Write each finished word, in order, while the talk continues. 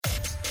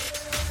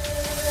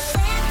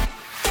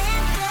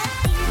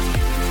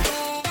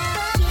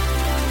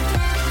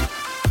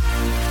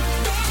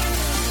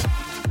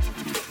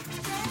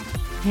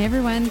Hey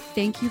everyone,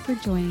 thank you for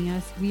joining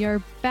us. We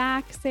are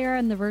back, Sarah,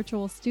 in the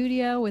virtual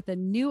studio with a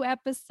new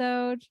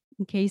episode.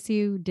 In case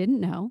you didn't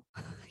know,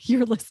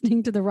 you're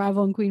listening to the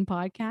Rival and Queen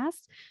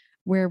podcast,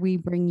 where we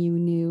bring you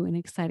new and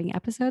exciting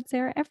episodes,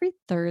 Sarah, every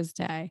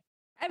Thursday.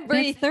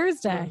 Every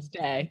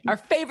Thursday. Our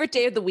favorite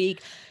day of the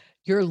week.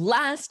 Your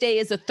last day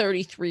as a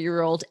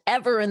 33-year-old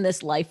ever in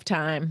this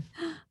lifetime.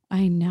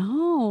 I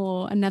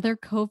know. Another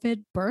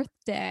COVID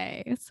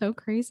birthday. It's so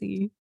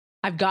crazy.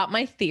 I've got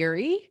my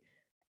theory.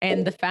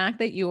 And the fact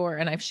that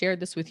and I've shared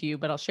this with you,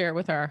 but I'll share it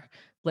with our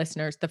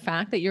listeners. The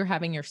fact that you're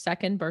having your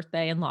second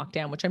birthday in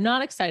lockdown, which I'm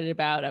not excited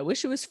about. I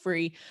wish it was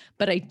free,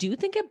 but I do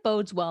think it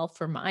bodes well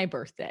for my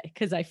birthday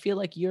because I feel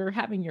like you're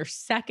having your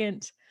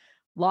second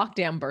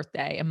lockdown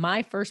birthday and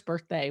my first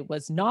birthday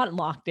was not in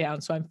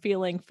lockdown. So I'm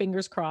feeling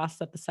fingers crossed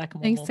that the second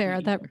one. Thanks,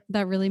 Sarah.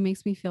 That really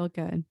makes me feel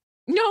good.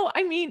 No,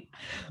 I mean,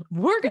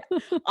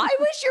 I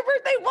wish your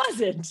birthday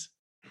wasn't.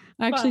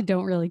 I actually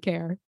don't really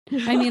care.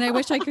 I mean, I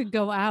wish I could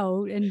go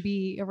out and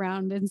be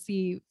around and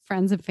see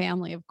friends and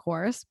family, of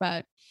course,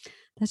 but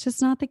that's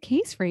just not the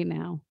case right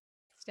now.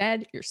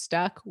 Instead, you're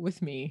stuck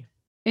with me.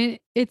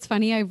 It's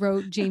funny. I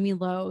wrote Jamie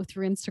Lowe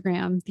through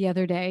Instagram the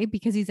other day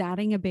because he's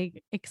adding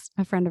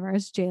a friend of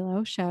ours,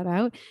 J-Lo, shout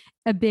out,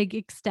 a big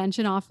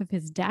extension off of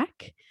his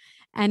deck.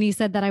 And he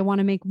said that I want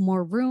to make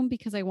more room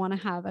because I want to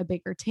have a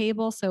bigger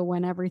table. So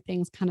when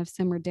everything's kind of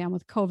simmered down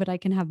with COVID, I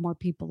can have more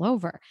people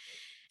over.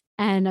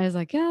 And I was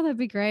like, yeah, that'd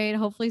be great.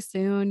 Hopefully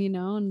soon, in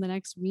the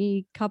next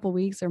week, couple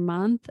weeks or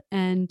month.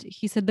 And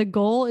he said, the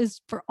goal is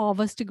for all of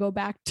us to go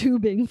back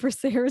tubing for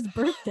Sarah's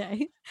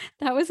birthday.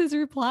 That was his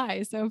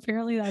reply. So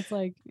apparently that's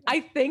like, I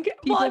think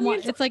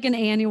it's like an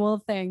annual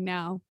thing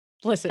now.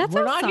 Listen,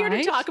 we're not here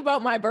to talk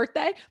about my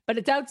birthday, but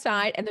it's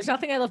outside and there's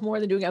nothing I love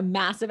more than doing a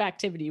massive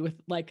activity with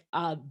like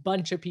a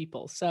bunch of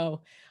people.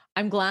 So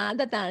I'm glad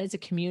that is a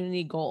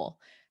community goal.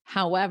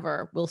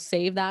 However, we'll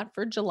save that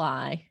for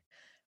July.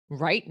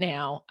 Right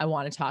now, I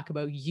want to talk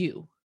about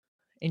you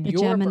and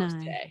your Gemini.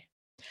 birthday.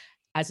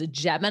 As a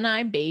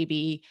Gemini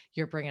baby,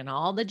 you're bringing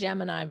all the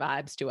Gemini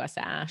vibes to us,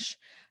 Ash.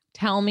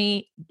 Tell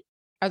me,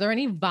 are there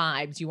any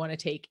vibes you want to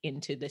take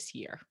into this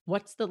year?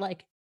 What's the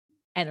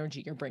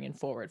energy you're bringing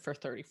forward for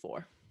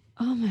 34?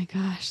 Oh my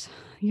gosh.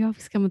 You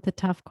always come with the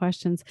tough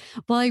questions.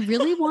 Well, I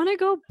really want to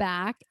go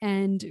back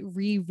and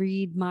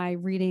reread my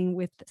reading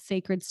with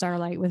Sacred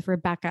Starlight with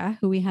Rebecca,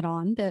 who we had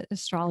on, the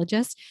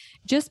astrologist,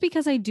 just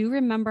because I do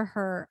remember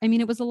her. I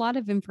mean, it was a lot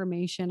of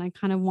information. I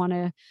kind of want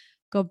to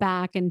go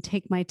back and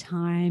take my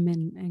time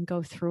and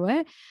go through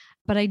it.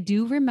 But I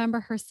do remember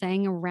her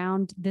saying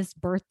around this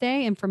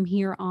birthday and from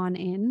here on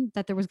in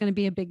that there was going to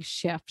be a big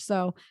shift.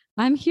 So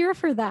I'm here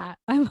for that.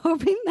 I'm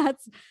hoping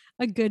that's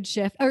a good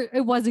shift, or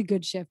it was a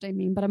good shift. I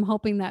mean, but I'm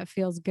hoping that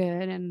feels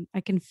good and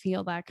I can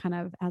feel that kind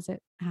of as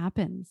it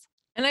happens.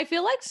 And I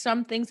feel like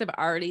some things have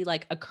already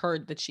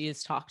occurred that she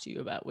has talked to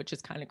you about, which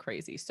is kind of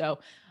crazy. So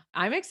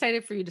I'm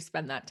excited for you to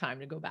spend that time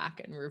to go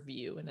back and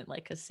review and in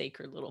a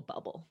sacred little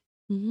bubble.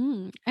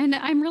 Mm-hmm. And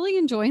I'm really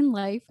enjoying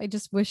life. I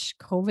just wish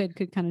COVID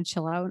could kind of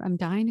chill out. I'm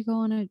dying to go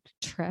on a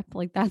trip.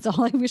 That's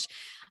all I wish.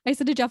 I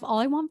said to Jeff, all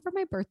I want for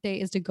my birthday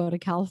is to go to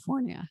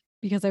California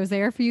because I was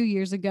there a few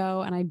years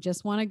ago and I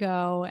just want to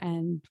go,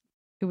 and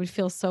it would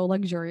feel so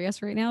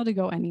luxurious right now to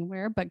go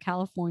anywhere, but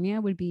California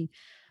would be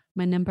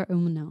my number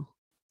uno.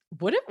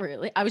 Would it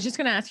really? I was just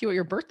going to ask you what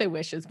your birthday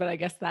wish is, but I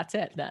guess that's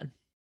it then.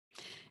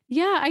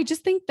 Yeah, I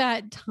just think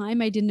that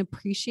time I didn't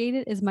appreciate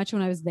it as much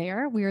when I was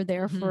there. We were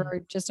there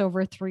for just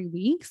over 3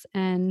 weeks.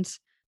 And,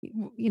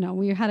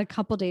 we had a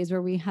couple days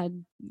where we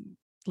had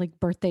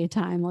birthday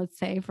time, let's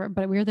say,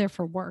 but we were there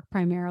for work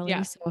primarily.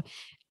 Yeah. So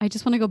I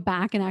just want to go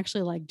back and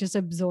actually just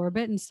absorb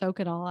it and soak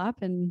it all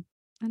up. And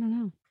I don't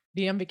know.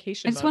 Be on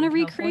vacation. I just want to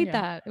recreate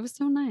that. It was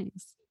so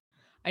nice.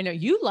 I know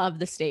you love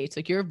the States.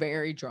 You're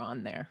very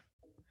drawn there.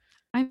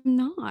 I'm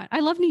not. I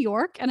love New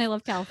York and I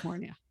love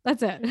California.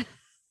 That's it.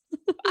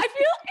 I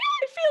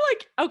feel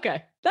like,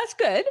 okay, that's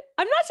good.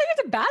 I'm not saying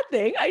it's a bad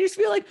thing. I just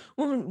feel like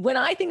when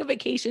I think of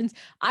vacations,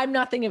 I'm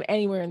not thinking of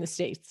anywhere in the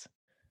States.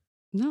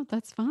 No,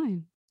 that's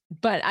fine.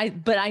 But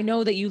I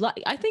know that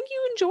I think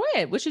you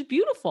enjoy it, which is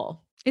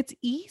beautiful. It's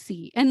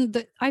easy.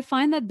 And I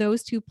find that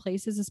those two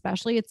places,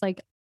 especially, it's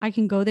I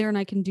can go there and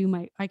I can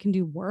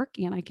do work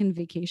and I can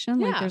vacation.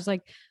 Yeah. There's a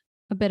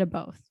bit of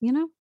both,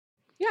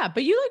 Yeah,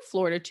 but you like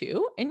Florida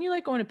too, and you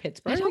like going to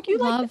Pittsburgh. I love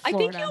Florida. I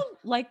think you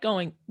like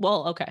going.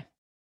 Well, okay.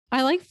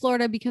 I like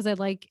Florida because I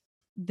like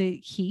the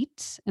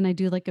heat and I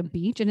do like a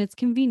beach and it's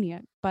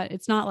convenient, but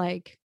it's not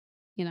I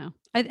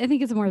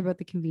think it's more about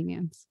the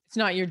convenience. It's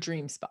not your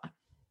dream spot.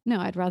 No,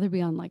 I'd rather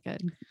be on a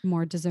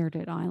more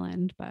deserted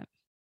island, but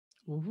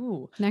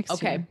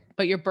next year.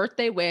 But your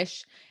birthday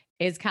wish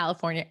is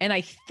California. And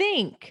I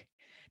think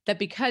that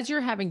because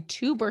you're having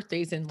 2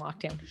 birthdays in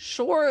lockdown,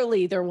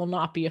 surely there will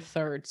not be a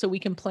third. So we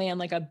can plan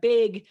a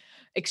big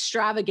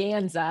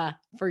extravaganza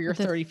for your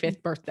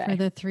 35th birthday. For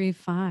the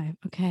 3-5.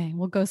 Okay.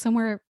 We'll go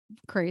somewhere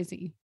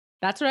crazy.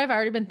 That's what I've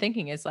already been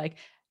thinking is the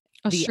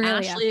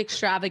Ashley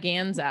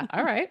extravaganza.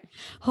 All right.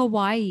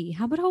 Hawaii.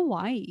 How about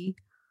Hawaii?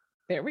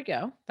 There we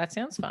go. That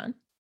sounds fun.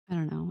 I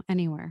don't know.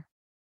 Anywhere.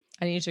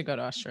 I need to go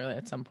to Australia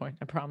at some point.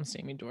 I promise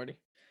Amy Doherty.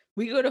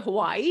 We go to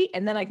Hawaii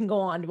and then I can go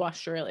on to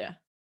Australia.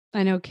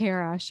 I know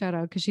Kara, shout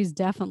out, because she's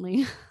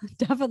definitely,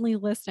 definitely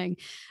listening.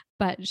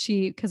 But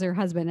because her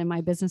husband and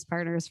my business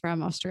partner is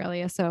from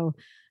Australia. So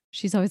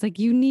she's always like,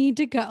 you need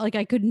to go. Like,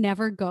 I could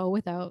never go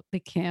without the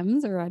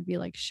Kims or I'd be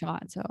like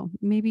shot. So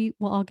maybe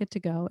we'll all get to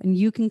go and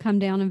you can come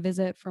down and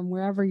visit from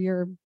wherever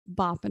you're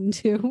bopping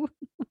to.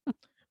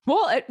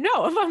 Well,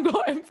 no,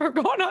 if we're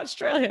going to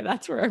Australia,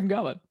 that's where I'm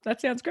going. That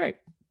sounds great.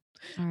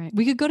 All right.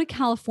 We could go to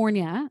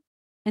California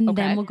and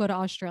Okay. then we'll go to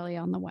Australia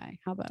on the way.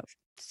 How about?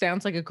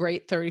 Sounds like a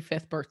great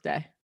 35th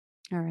birthday.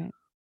 All right.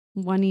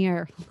 1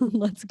 year.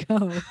 Let's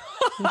go.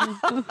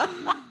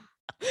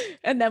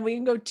 And then we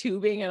can go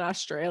tubing in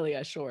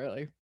Australia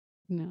shortly.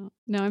 No,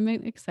 I'm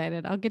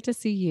excited. I'll get to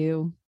see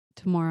you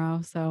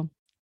tomorrow. So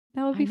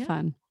that will be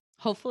fun.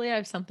 Hopefully I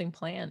have something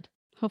planned.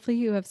 Hopefully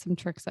you have some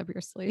tricks up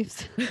your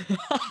sleeves.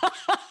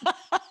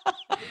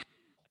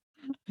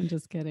 I'm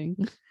just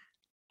kidding.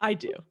 I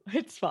do.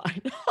 It's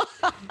fine.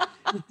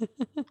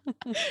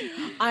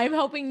 I'm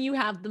hoping you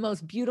have the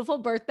most beautiful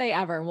birthday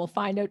ever. And we'll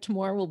find out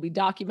tomorrow. We'll be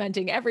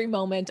documenting every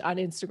moment on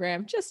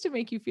Instagram just to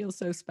make you feel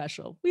so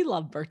special. We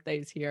love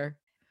birthdays here.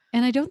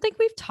 And I don't think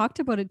we've talked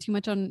about it too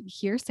much on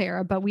here,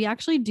 Sarah, but we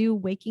actually do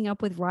Waking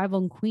Up with Rival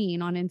and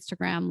Queen on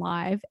Instagram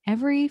Live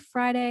every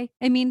Friday.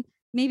 I mean,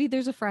 maybe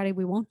there's a Friday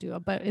we won't do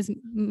it, but as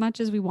much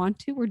as we want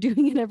to, we're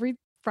doing it every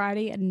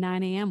Friday at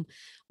 9 a.m.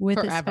 with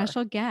a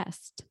special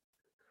guest.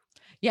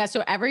 Yeah.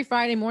 So every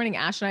Friday morning,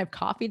 Ash and I have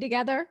coffee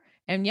together.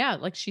 And yeah,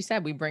 like she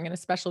said, we bring in a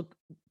special,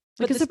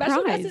 but the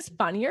special guest is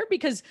funnier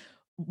because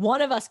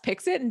one of us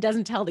picks it and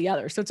doesn't tell the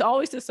other. So it's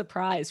always a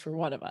surprise for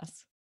one of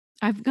us.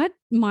 I've got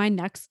my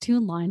next two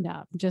lined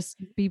up. Just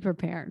be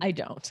prepared. I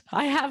don't.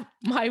 I have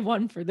my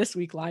one for this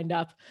week lined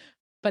up,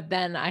 but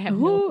then I have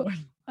no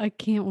one. I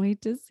can't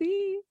wait to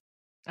see.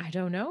 I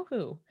don't know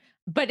who.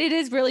 But it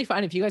is really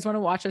fun. If you guys want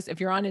to watch us,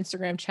 if you're on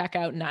Instagram, check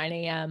out 9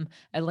 a.m.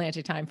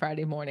 Atlantic time,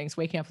 Friday mornings,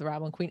 Waking Up with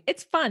Rival and Queen.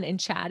 It's fun and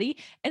chatty.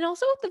 And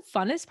also the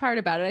funnest part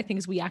about it, I think,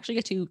 is we actually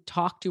get to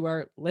talk to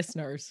our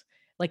listeners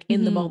like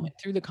in the moment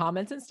through the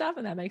comments and stuff.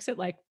 And that makes it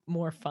like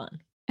more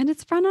fun. And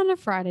it's fun on a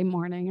Friday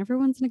morning.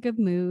 Everyone's in a good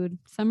mood.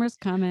 Summer's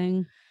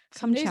coming.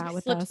 Come chat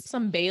with us.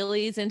 Some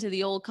Baileys into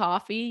the old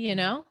coffee, you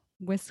know?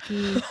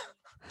 Whiskey.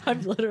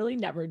 I've literally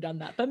never done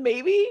that, but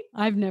maybe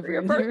I've never for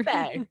your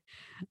birthday.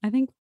 I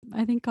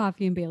think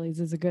coffee and Bailey's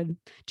is a good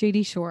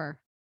JD Shore.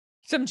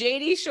 Some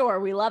JD Shore.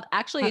 We love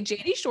actually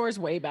JD Shore is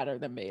way better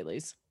than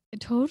Bailey's.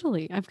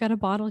 Totally. I've got a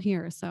bottle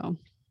here. So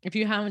if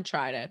you haven't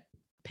tried it,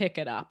 pick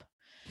it up.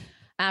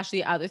 Ashley,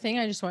 the other thing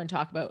I just want to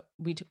talk about,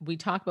 we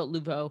talked about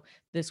Luvo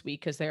this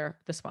week because they're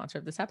the sponsor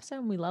of this episode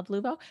and we love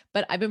Luvo,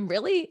 but I've been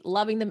really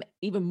loving them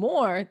even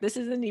more. This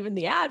isn't even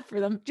the ad for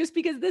them, just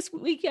because this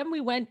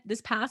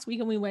past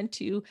weekend we went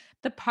to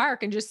the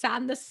park and just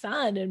sat in the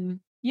sun. And,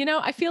 you know,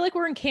 I feel like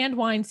we're in canned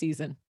wine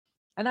season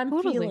and I'm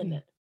feeling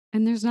it.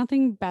 And there's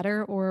nothing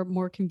better or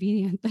more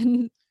convenient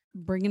than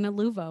bringing a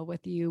Luvo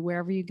with you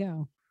wherever you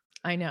go.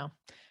 I know.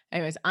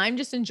 Anyways, I'm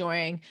just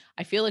enjoying,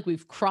 I feel like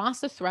we've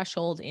crossed the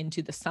threshold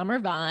into the summer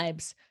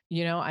vibes.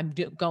 You know, I'm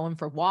going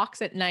for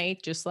walks at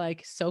night, just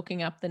like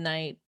soaking up the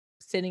night,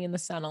 sitting in the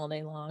sun all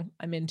day long.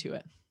 I'm into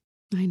it.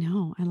 I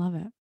know. I love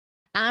it.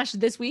 Ash,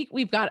 this week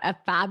we've got a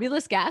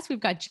fabulous guest. We've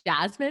got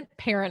Jasmine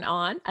Parent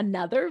on,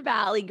 another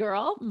Valley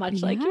girl,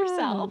 much like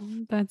yourself.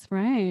 That's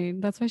right.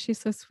 That's why she's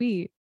so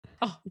sweet.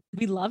 Oh,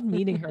 we loved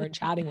meeting her and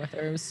chatting with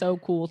her. It was so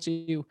cool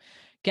to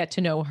get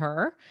to know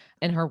her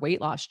and her weight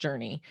loss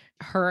journey.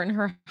 Her and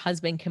her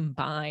husband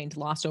combined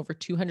lost over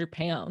 200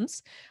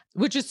 pounds,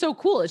 which is so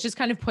cool. It's just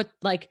kind of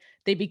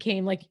they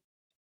became like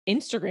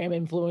Instagram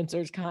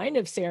influencers kind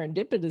of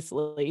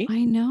serendipitously.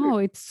 I know.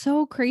 It's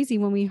so crazy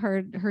when we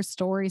heard her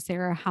story,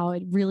 Sarah, how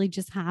it really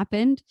just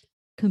happened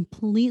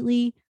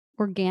completely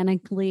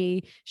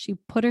organically. She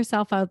put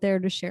herself out there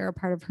to share a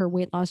part of her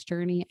weight loss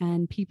journey,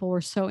 and people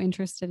were so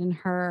interested in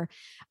her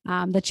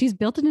that she's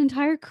built an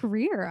entire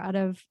career out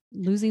of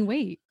losing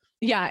weight.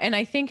 Yeah. And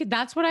I think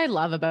that's what I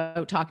love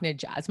about talking to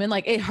Jasmine.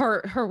 Like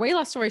her weight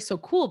loss story is so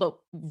cool,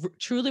 but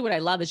truly what I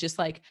love is just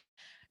like,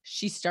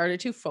 she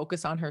started to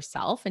focus on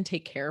herself and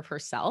take care of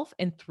herself.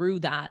 And through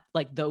that,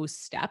 like those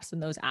steps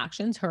and those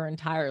actions, her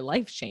entire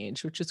life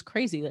changed, which is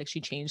crazy. Like she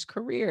changed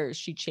careers.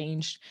 She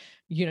changed,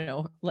 you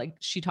know, like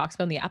she talks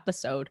about in the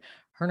episode,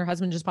 her and her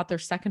husband just bought their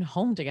second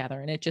home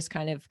together, and it just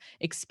kind of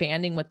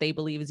expanding what they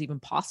believe is even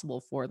possible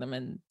for them,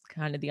 and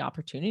kind of the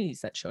opportunities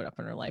that showed up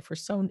in her life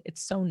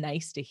it's so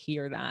nice to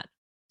hear that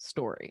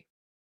story.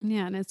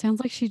 Yeah. And it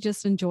sounds like she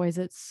just enjoys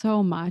it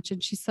so much.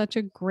 And she's got such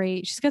a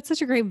great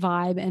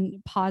vibe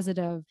and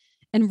positive.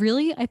 And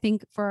really, I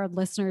think for our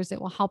listeners, it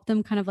will help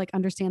them kind of like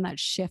understand that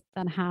shift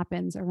that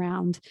happens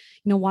around,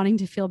 you know, wanting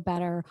to feel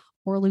better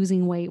or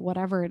losing weight,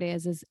 whatever it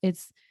is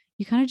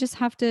you kind of just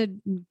have to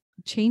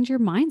change your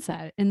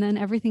mindset, and then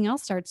everything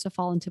else starts to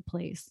fall into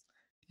place.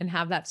 and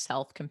have that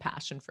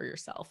self-compassion for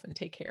yourself and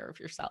take care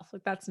of yourself.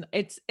 Like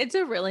it's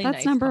a really That's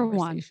nice number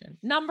one. conversation.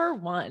 Number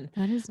one.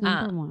 That is Uh,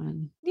 number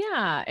one.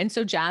 yeah. And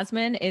so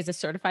Jasmine is a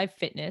certified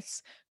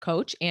fitness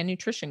coach and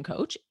nutrition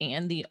coach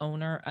and the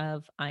owner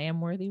of I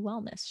Am Worthy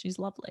Wellness. She's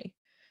lovely.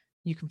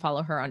 You can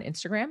follow her on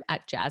Instagram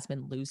at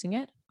Jasmine Losing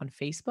It, on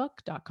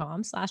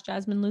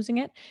Facebook.com/Jasmine Losing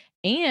It.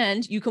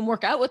 And you can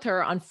work out with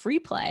her on Free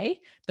Play,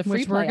 the Free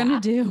Which we're Play going to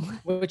app, do.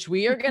 which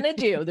we are going to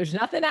do. There's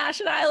nothing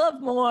Ash and I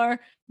love more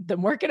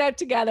than working out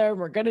together.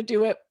 We're going to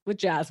do it with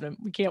Jasmine.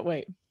 We can't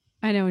wait.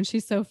 I know. And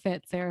she's so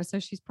fit, Sarah. So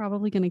she's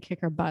probably going to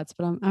kick our butts,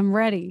 but I'm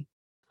ready.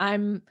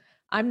 I'm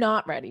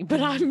not ready, but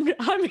I'm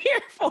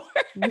here for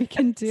it. We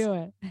can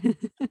do it.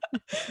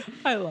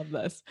 I love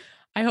this.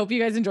 I hope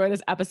you guys enjoy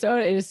this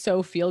episode. It is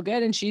so feel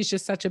good. And she's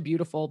just such a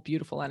beautiful,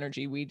 beautiful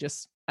energy.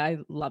 I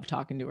love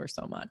talking to her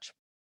so much.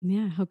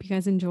 Yeah. I hope you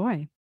guys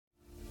enjoy.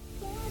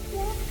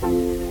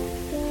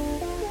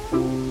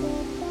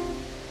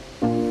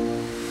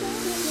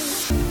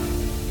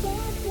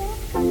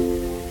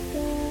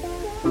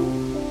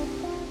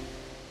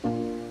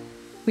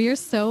 We are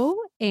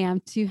so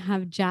amped to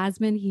have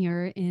Jasmine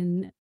here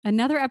in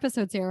another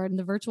episode, Sarah, in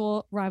the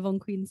virtual Rival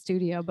and Queen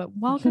studio. But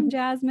welcome,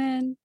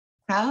 Jasmine.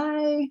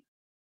 Hi.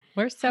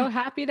 We're so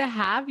happy to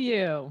have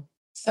you.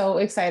 So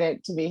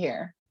excited to be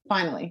here.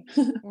 Finally.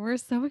 We're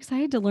so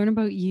excited to learn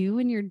about you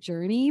and your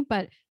journey.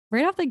 But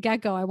right off the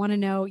get-go, I want to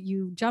know,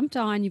 you jumped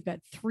on, you've got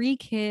 3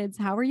 kids.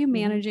 How are you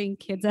managing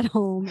kids at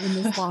home in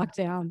this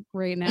lockdown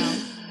right now?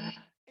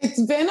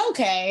 It's been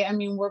okay. I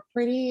mean,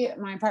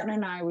 my partner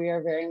and I, we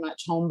are very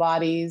much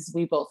homebodies.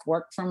 We both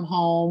work from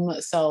home.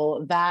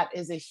 So that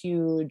is a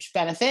huge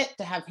benefit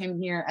to have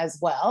him here as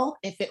well.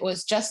 If it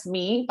was just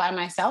me by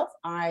myself,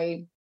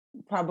 I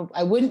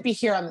wouldn't be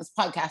here on this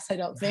podcast, I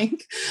don't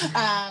think.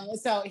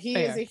 So he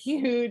is a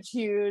huge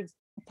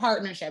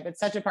partnership. It's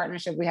such a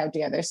partnership we have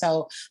together.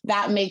 So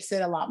that makes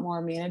it a lot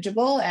more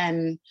manageable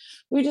and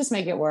we just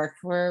make it work.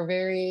 We're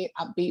very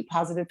upbeat,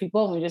 positive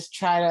people, and we just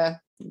try to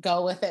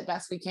go with it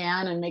best we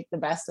can and make the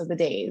best of the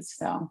days.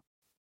 So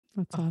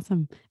that's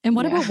awesome. And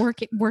what about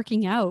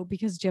working out?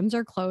 Because gyms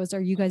are closed. Are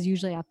you guys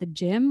usually at the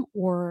gym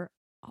or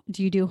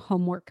do you do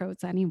home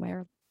workouts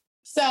anywhere?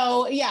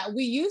 So yeah,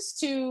 we used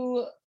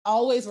to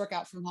always work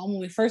out from home.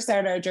 When we first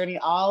started our journey,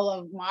 all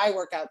of my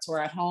workouts were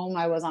at home.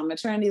 I was on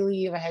maternity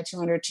leave. I had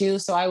 202.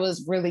 So I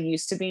was really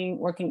used to being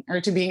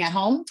at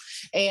home.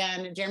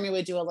 And Jeremy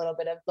would do a little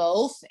bit of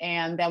both.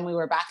 And then we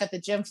were back at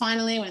the gym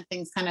finally when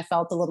things kind of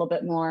felt a little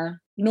bit more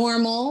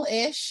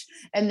normal-ish.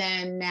 And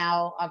then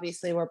now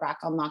obviously we're back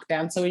on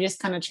lockdown. So we just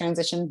kind of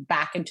transitioned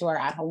back into our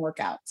at-home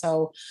workout.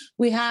 So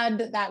we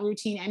had that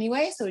routine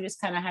anyway. So we just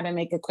kind of had to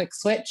make a quick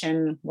switch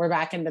and we're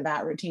back into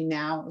that routine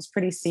now. It was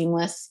pretty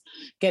seamless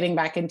getting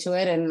back into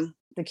it. And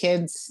the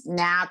kids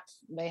nap,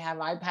 they have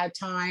iPad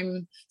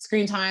time,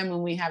 screen time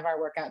when we have our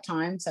workout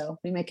time. So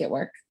we make it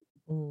work.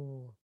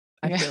 Ooh,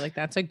 I feel like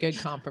that's a good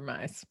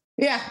compromise.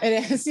 Yeah,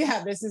 it is.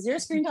 Yeah. This is your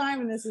screen time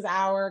and this is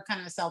our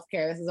kind of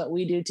self-care. This is what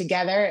we do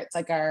together. It's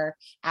like our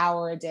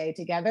hour a day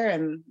together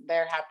and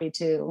they're happy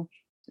to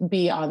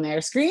be on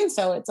their screen.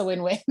 So it's a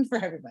win-win for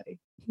everybody.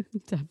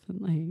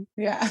 Definitely.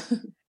 Yeah.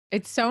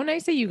 It's so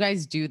nice that you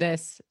guys do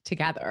this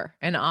together.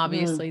 And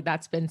obviously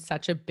that's been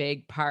such a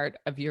big part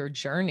of your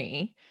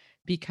journey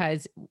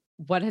because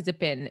what has it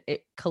been?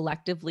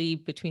 Collectively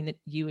between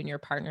you and your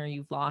partner,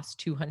 you've lost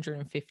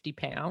 250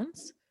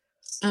 pounds.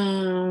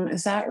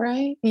 Is that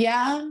right?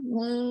 Yeah.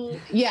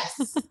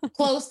 Yes.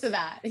 Close to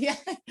that. Yeah.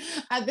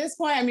 At this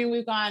point, I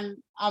mean,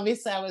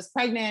 obviously I was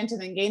pregnant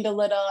and then gained a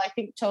little, I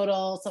think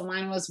total. So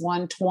mine was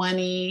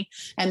 120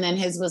 and then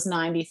his was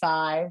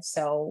 95.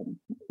 So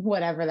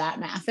whatever that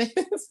math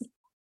is.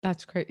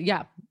 That's great.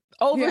 Yeah.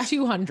 Over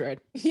 200.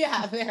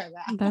 Yeah.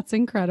 That's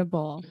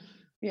incredible.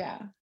 Yeah.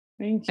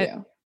 Thank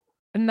you.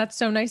 And that's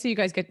so nice that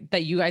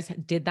you guys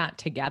did that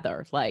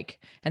together,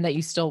 and that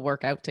you still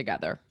work out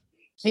together.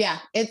 Yeah,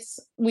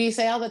 we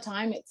say all the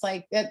time, it's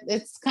like,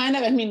 it's kind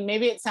of, I mean,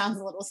 maybe it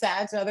sounds a little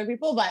sad to other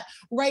people, but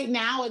right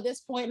now at this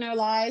point in our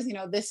lives,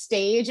 this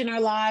stage in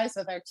our lives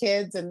with our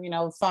kids and,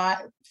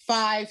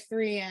 5,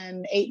 3,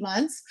 and 8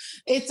 months,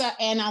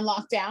 and on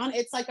lockdown,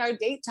 it's like our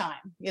date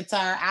time. It's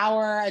our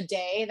hour a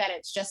day that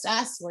it's just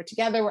us. We're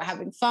together. We're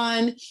having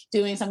fun,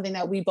 doing something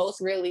that we both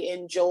really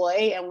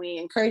enjoy, and we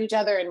encourage each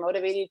other and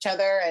motivate each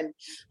other. And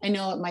I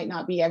know it might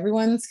not be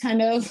everyone's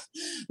kind of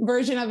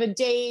version of a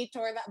date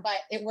or that, but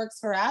it works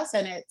for us.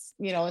 And it's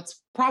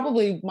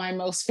probably my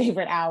most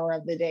favorite hour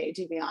of the day,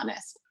 to be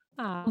honest.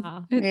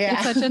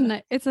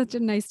 It's such a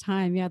nice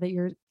time. Yeah. That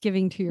you're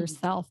giving to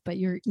yourself, but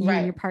you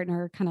and your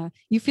partner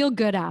you feel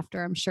good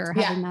after, I'm sure,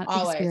 having that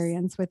always.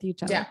 Experience with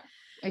each other. Yeah,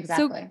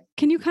 exactly. So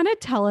can you kind of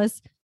tell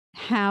us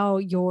how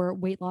your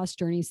weight loss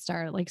journey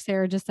started? Like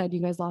Sarah just said,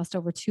 you guys lost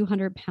over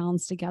 200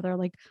 pounds together.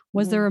 Like,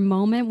 was there a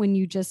moment when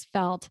you just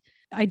felt,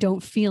 I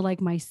don't feel like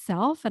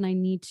myself and I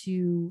need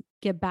to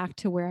get back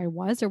to where I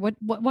was? Or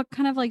what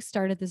kind of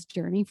started this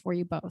journey for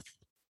you both?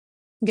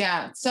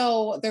 Yeah.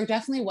 So there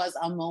definitely was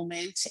a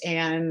moment,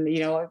 and,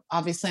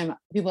 obviously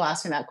people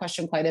ask me that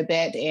question quite a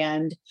bit.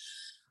 And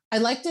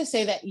I'd like to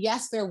say that,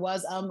 yes, there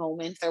was a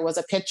moment, there was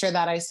a picture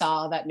that I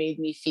saw that made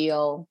me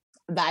feel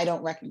that I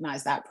don't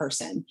recognize that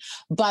person.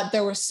 But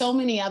there were so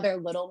many other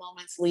little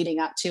moments leading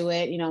up to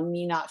it,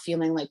 me not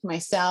feeling like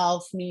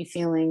myself, me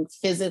feeling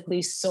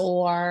physically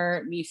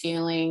sore, me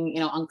feeling,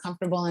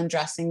 uncomfortable in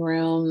dressing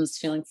rooms,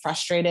 feeling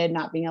frustrated,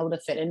 not being able to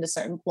fit into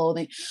certain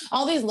clothing.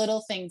 All these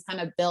little things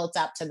kind of built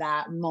up to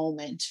that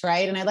moment,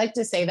 right? And I like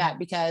to say that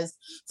because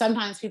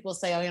sometimes people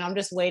say, oh, I'm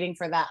just waiting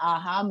for that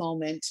aha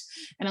moment.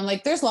 And I'm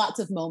like, there's lots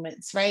of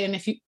moments, right? And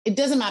it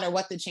doesn't matter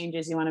what the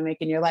changes you want to make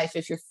in your life,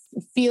 if you're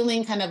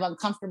feeling kind of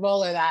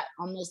uncomfortable, or that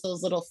almost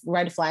those little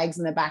red flags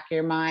in the back of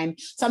your mind,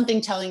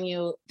 something telling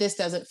you this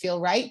doesn't feel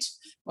right,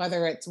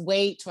 whether it's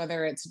weight,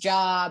 whether it's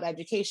job,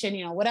 education,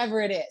 whatever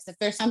it is. If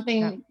there's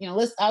something, I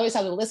always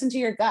tell people, listen to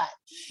your gut.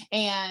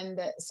 And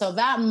so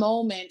that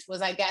moment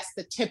was, I guess,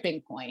 the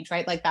tipping point,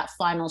 right? Like that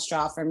final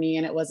straw for me.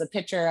 And it was a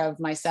picture of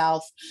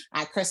myself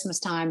at Christmas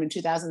time in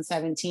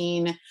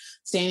 2017,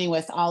 standing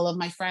with all of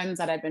my friends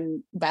that I've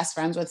been best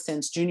friends with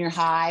since junior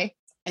high.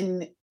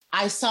 And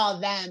I saw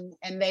them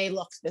and they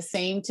looked the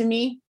same to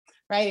me,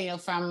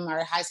 right? From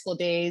our high school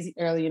days,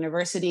 early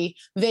university,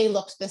 they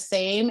looked the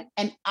same.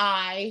 And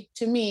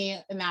to me,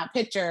 in that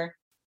picture,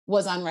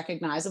 was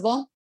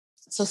unrecognizable.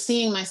 So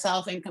seeing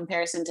myself in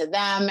comparison to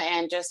them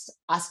and just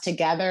us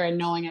together, and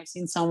knowing I've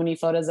seen so many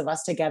photos of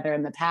us together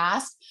in the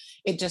past,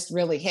 it just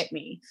really hit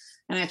me.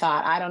 And I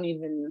thought, I don't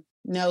even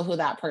know who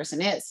that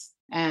person is.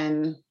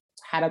 And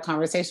had a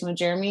conversation with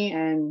Jeremy,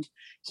 and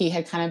he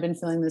had kind of been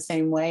feeling the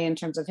same way in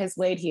terms of his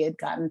weight. He had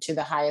gotten to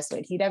the highest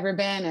weight he'd ever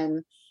been.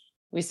 And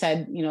we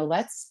said,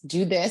 let's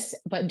do this,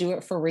 but do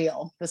it for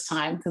real this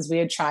time, because we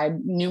had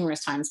tried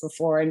numerous times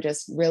before and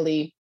just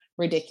really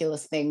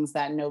ridiculous things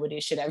that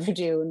nobody should ever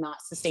do, not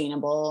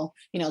sustainable,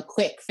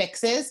 quick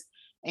fixes.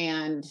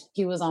 And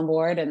he was on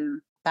board,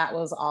 and that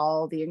was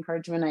all the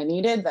encouragement I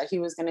needed, that he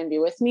was going to be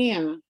with me.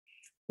 And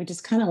we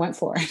just kind of went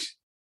for it.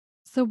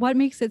 So what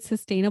makes it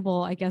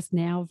sustainable, I guess,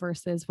 now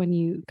versus when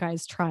you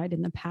guys tried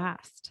in the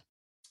past?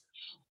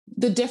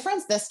 The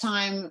difference this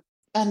time,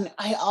 and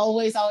I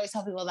always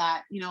tell people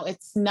that,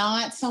 it's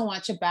not so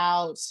much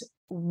about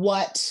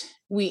what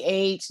we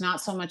ate,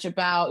 not so much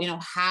about,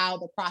 how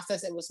the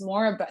process, it was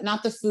more about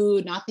not the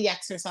food, not the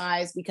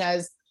exercise,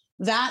 because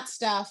that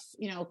stuff,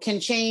 can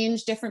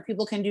change. Different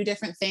people can do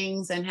different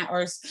things,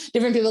 or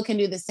different people can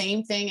do the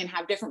same thing and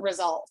have different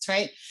results,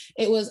 right?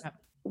 It was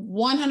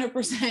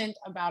 100%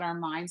 about our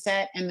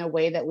mindset and the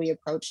way that we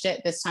approached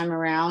it this time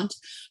around.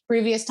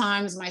 Previous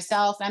times,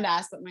 myself and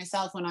us, but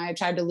myself, when I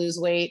tried to lose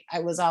weight, I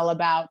was all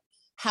about,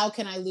 how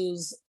can I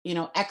lose,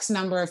 X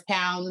number of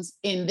pounds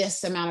in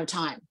this amount of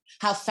time?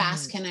 How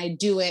fast can I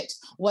do it?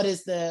 What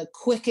is the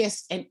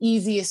quickest and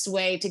easiest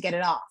way to get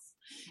it off?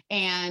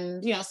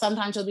 And,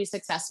 sometimes you'll be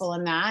successful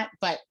in that,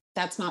 but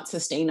that's not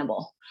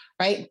sustainable,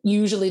 right?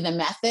 Usually the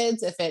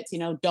methods, if it's,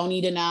 don't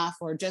eat enough,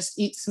 or just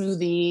eat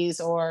smoothies,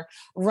 or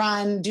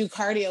do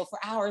cardio for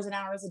hours and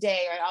hours a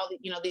day, or all the,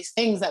 these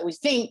things that we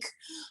think,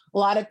 a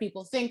lot of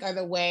people think are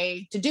the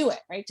way to do it,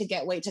 right? To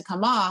get weight to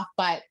come off.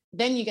 But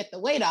then you get the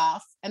weight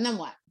off, and then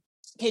what?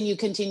 Can you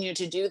continue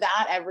to do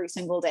that every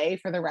single day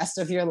for the rest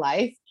of your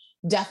life?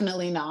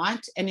 Definitely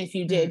not. And if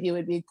you did, you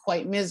would be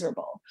quite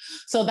miserable.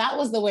 So that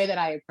was the way that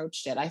I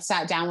approached it. I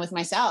sat down with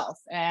myself,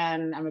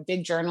 and I'm a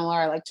big journaler.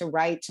 I like to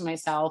write to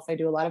myself. I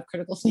do a lot of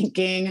critical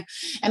thinking.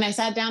 And I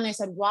sat down and I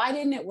said, why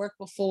didn't it work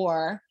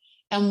before?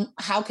 And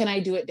how can I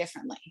do it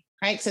differently?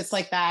 Right. Because it's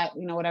like that,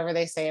 whatever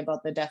they say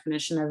about the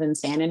definition of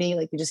insanity,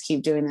 like you just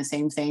keep doing the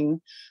same thing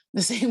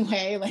the same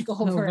way, like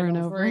over and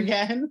over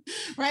again.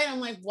 Right. I'm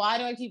like, why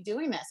do I keep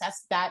doing this?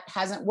 That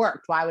hasn't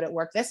worked. Why would it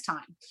work this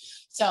time?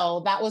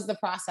 So that was the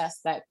process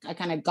that I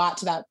kind of got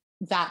to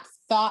that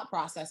thought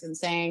process, and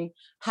saying,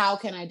 how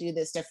can I do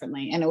this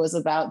differently? And it was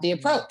about the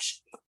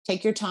approach.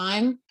 Take your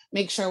time,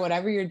 make sure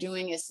whatever you're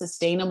doing is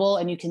sustainable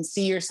and you can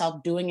see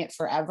yourself doing it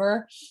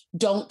forever.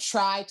 Don't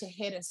try to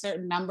hit a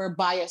certain number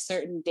by a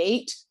certain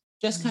date.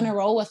 Just kind of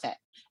roll with it,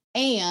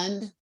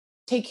 and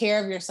take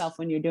care of yourself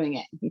when you're doing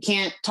it. You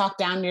can't talk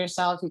down to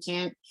yourself. You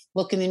can't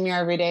look in the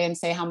mirror every day and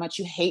say how much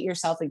you hate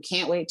yourself and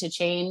can't wait to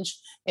change.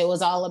 It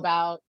was all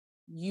about,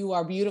 you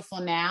are beautiful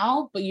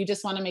now, but you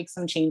just want to make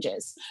some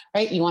changes,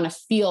 right? You want to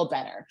feel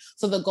better.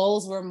 So the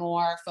goals were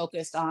more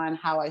focused on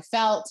how I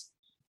felt,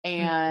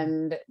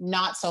 and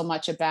not so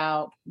much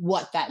about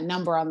what that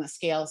number on the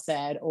scale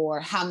said or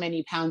how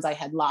many pounds I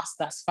had lost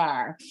thus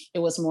far. It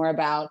was more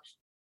about,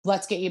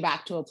 let's get you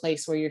back to a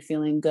place where you're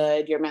feeling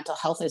good. Your mental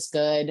health is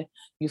good.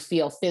 You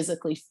feel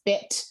physically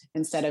fit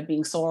instead of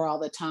being sore all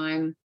the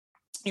time.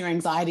 Your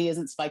anxiety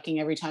isn't spiking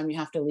every time you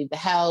have to leave the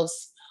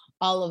house.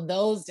 All of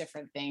those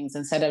different things,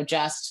 instead of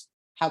just,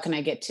 how can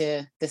I get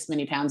to this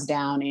many pounds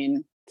down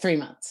in 3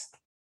 months?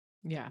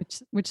 Yeah.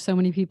 Which so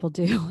many people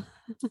do.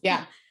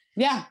 Yeah.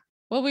 Yeah.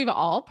 Well, we've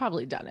all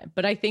probably done it,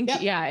 but I think,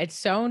 it's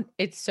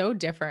so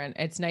different.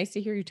 It's nice to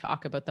hear you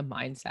talk about the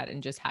mindset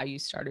and just how you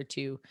started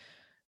to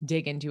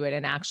dig into it,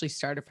 and actually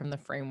started from the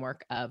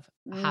framework of,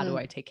 how do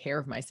I take care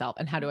of myself,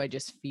 and how do I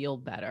just feel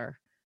better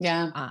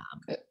Yeah.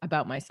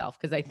 about myself?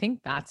 Cause I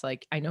think that's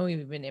like, I know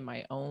even in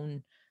my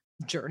own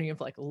journey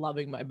of like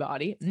loving my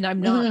body. And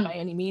I'm not by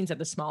any means at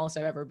the smallest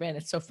I've ever been.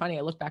 It's so funny.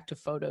 I look back to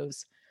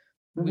photos.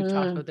 We've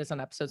talked about this on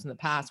episodes in the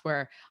past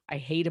where I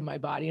hated my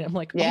body and I'm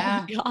like, oh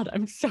my God,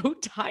 I'm so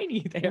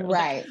tiny there.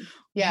 Right. Like,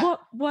 Yeah. what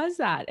was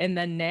that? And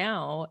then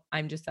now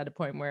I'm just at a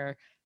point where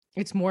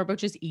it's more about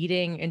just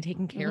eating and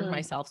taking care of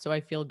myself so I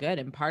feel good.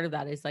 And part of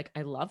that is like,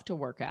 I love to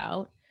work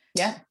out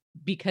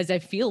because I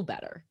feel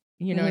better.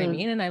 You know what I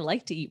mean? And I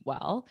like to eat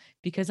well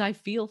because I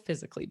feel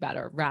physically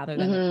better rather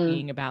than it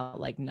being about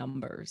like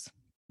numbers.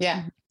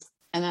 Yeah.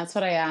 And that's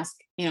what I ask,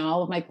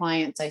 all of my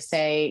clients. I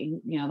say,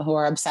 who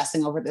are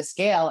obsessing over the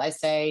scale, I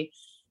say,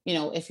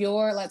 if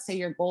let's say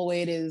your goal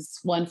weight is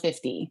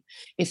 150,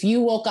 if you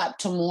woke up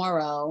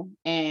tomorrow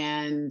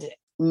and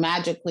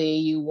magically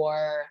you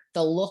wore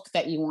the look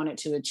that you wanted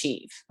to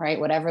achieve, right?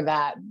 Whatever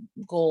that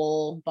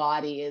goal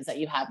body is that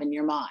you have in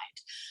your mind.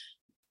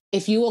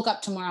 If you woke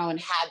up tomorrow and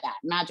had that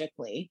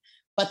magically,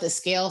 but the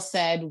scale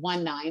said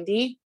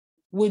 190,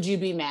 would you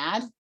be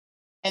mad?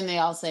 And they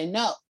all say,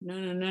 no.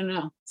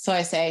 So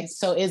I say,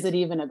 so is it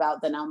even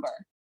about the number?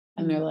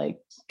 And they're like,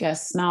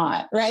 guess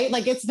not. Right.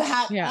 Like it's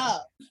that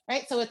up.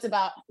 Right. So it's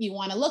about, you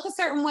want to look a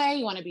certain way.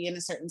 You want to be in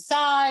a certain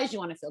size. You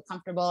want to feel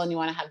comfortable and you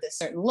want to have this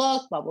certain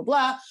look, blah, blah,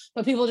 blah.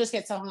 But people just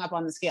get so hung up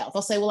on the scale.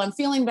 They'll say, well, I'm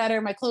feeling better.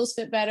 My clothes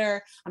fit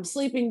better. I'm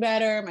sleeping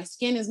better. My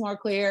skin is more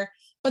clear,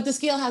 but the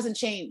scale hasn't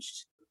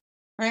changed.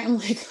 Right. I'm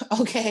like,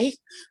 okay.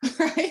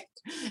 Right.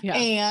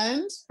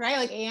 And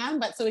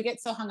but so we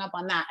get so hung up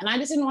on that. And I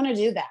just didn't want to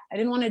do that. I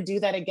didn't want to do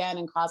that again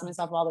and cause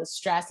myself all this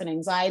stress and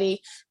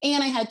anxiety.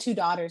 And I had 2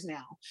 daughters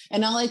now.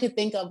 And all I could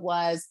think of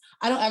was,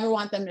 I don't ever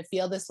want them to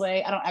feel this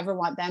way. I don't ever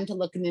want them to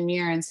look in the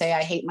mirror and say,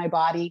 I hate my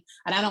body.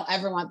 And I don't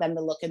ever want them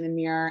to look in the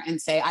mirror and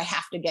say, I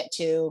have to get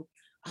to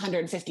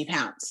 150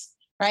 pounds.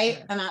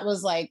 Right. And that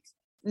was like,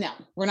 no,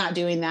 we're not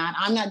doing that.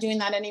 I'm not doing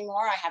that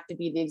anymore. I have to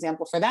be the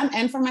example for them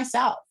and for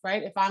myself,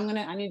 right? If I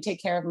need to take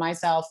care of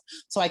myself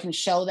so I can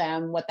show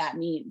them what that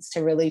means to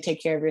really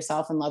take care of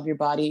yourself and love your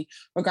body,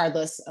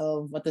 regardless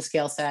of what the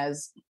scale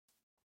says.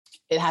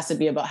 It has to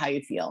be about how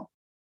you feel.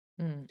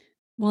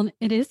 Well,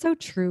 it is so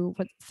true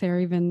what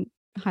Sarah even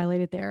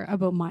highlighted there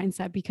about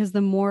mindset, because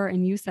the more,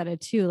 and you said it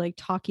too, like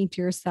talking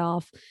to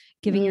yourself,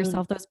 giving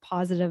yourself those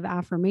positive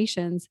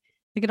affirmations,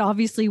 like it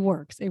obviously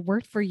works. It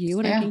worked for you.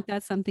 And I think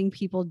that's something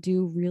people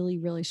do really,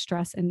 really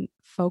stress and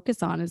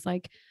focus on, is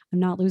like, I'm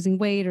not losing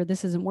weight, or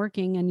this isn't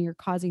working, and you're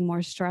causing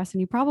more stress,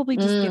 and you probably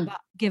just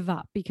give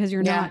up because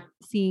you're not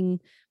seeing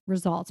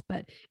results.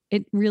 But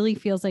it really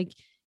feels like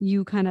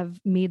you kind of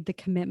made the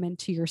commitment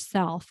to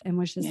yourself and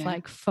was just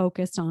like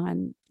focused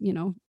on,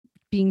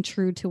 being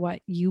true to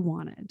what you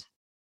wanted.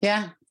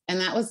 Yeah. And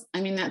that was,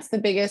 that's the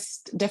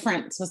biggest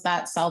difference, was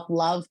that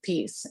self-love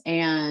piece.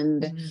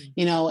 And,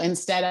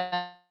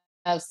 instead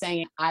of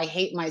saying, I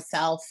hate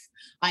myself,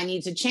 I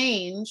need to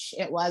change,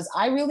 it was,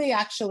 I really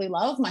actually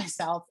love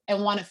myself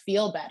and want to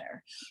feel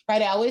better.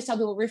 Right. I always tell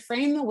people,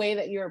 reframe the way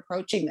that you're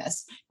approaching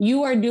this.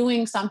 You are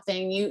doing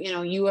something,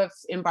 you have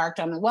embarked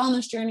on a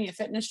wellness journey, a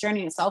fitness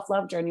journey, a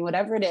self-love journey,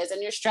 whatever it is,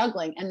 and you're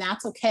struggling. And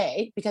that's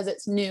okay, because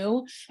it's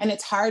new and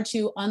it's hard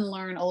to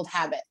unlearn old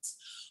habits.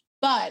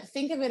 But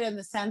think of it in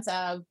the sense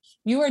of,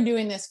 you are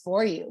doing this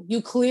for you.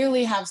 You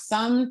clearly have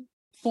some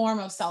form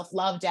of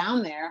self-love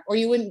down there, or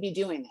you wouldn't be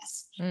doing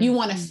this. You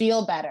want to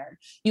feel better.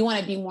 You want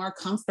to be more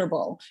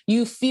comfortable.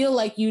 You feel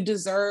like you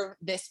deserve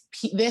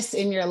this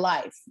in your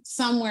life.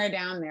 Somewhere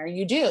down there,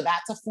 you do.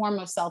 That's a form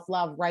of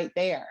self-love right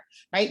there,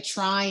 right?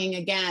 Trying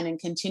again and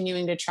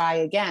continuing to try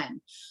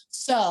again.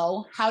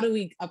 So how do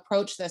we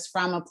approach this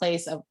from a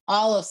place of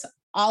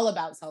all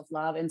about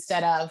self-love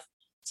instead of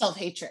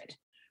self-hatred?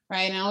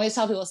 Right. And I always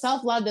tell people,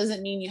 self-love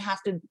doesn't mean you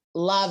have to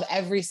love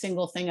every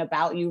single thing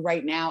about you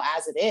right now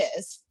as it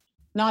is.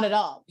 Not at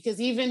all. Because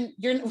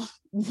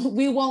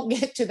we won't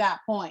get to that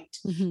point,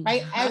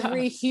 right?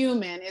 Every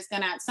human is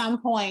going to, at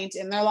some point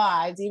in their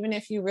lives, even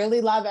if you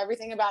really love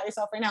everything about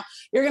yourself right now,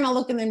 you're going to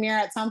look in the mirror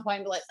at some point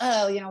and be like,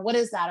 oh, what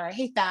is that? Or I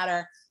hate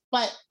that.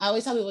 But I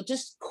always tell people,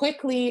 just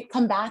quickly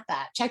combat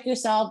that. Check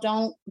yourself.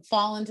 Don't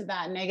fall into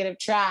that negative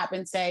trap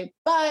and say,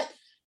 but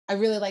I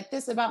really like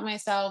this about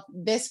myself.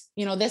 This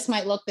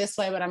might look this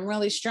way, but I'm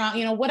really strong.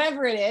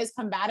 Whatever it is,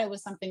 combat it with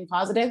something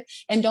positive,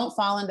 and don't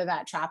fall into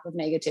that trap of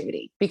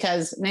negativity,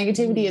 because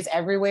negativity is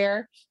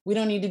everywhere. We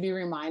don't need to be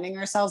reminding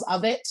ourselves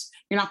of it.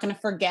 You're not going to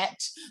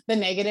forget the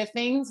negative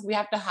things. We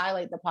have to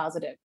highlight the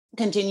positive.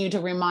 Continue to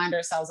remind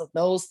ourselves of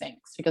those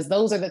things, because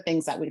those are the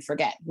things that we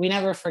forget. We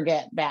never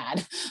forget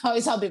bad. I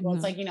always tell people,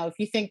 it's like, if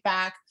you think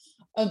back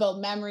about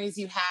memories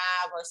you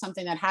have or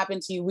something that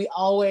happened to you, we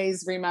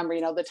always remember,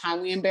 the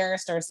time we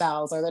embarrassed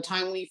ourselves, or the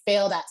time we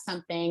failed at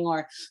something,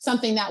 or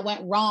something that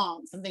went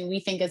wrong, something we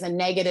think is a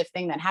negative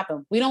thing that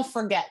happened. We don't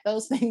forget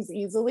those things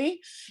easily.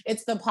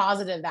 It's the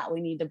positive that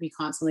we need to be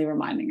constantly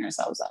reminding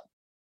ourselves of.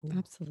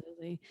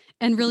 Absolutely.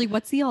 And really,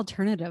 what's the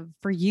alternative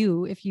for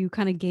you if you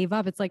kind of gave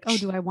up? It's like, oh,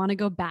 do I want to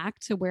go back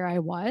to where I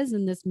was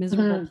in this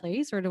miserable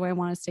place, or do I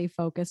want to stay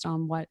focused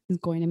on what is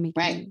going to make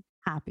me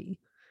happy?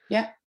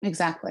 Yeah,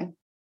 exactly.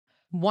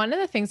 One of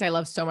the things I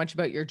love so much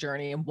about your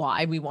journey and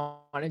why we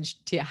wanted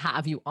to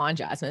have you on,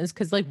 Jasmine, is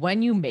because like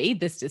when you made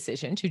this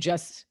decision to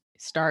just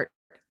start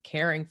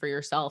caring for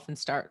yourself and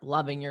start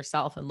loving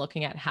yourself and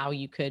looking at how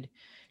you could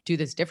do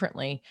this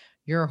differently,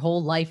 your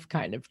whole life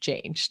kind of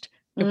changed.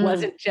 It Mm.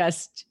 wasn't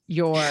just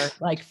your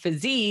like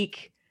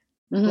physique,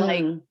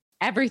 like Mhm.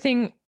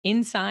 everything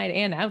inside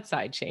and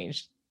outside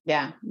changed.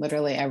 Yeah,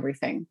 literally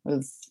everything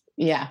was,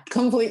 yeah,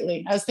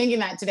 completely. I was thinking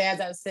that today as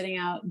I was sitting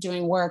out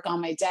doing work on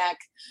my deck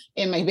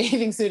in my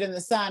bathing suit in the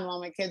sun while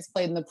my kids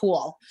played in the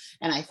pool.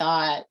 And I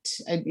thought,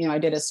 I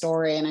did a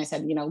story and I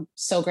said,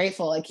 so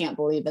grateful. I can't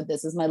believe that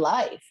this is my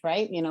life,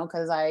 right?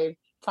 Because a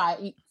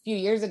few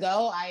years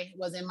ago, I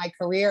was in my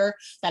career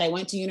that I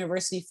went to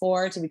university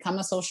for to become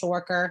a social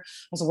worker.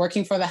 I was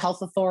working for the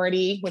health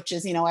authority, which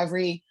is,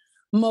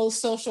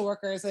 most social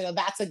workers,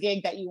 that's a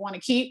gig that you want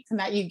to keep and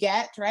that you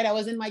get, right? I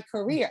was in my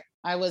career.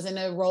 I was in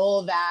a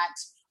role that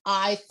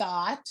I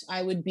thought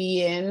I would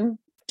be in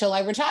till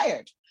I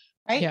retired,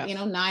 right? Yeah.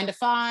 9 to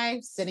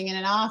 5, sitting in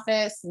an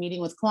office,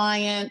 meeting with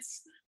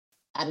clients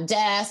at a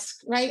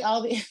desk, right?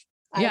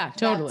 Yeah,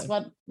 totally.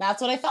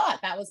 That's what I thought.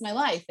 That was my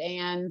life.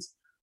 And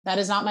that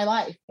is not my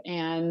life.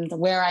 And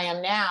where I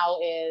am now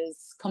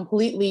is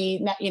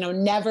completely,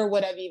 never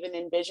would have even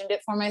envisioned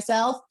it for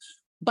myself,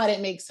 but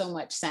it makes so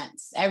much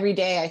sense. Every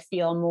day I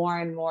feel more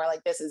and more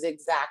like this is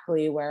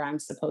exactly where I'm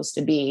supposed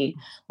to be,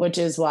 which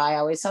is why I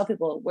always tell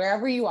people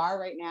wherever you are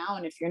right now.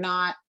 And if you're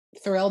not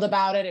thrilled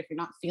about it, if you're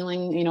not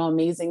feeling,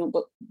 amazing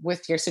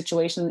with your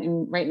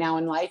situation right now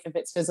in life, if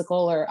it's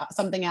physical or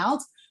something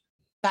else,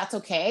 that's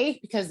okay,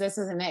 because this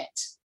isn't it.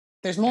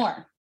 There's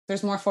more.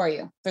 There's more for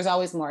you. There's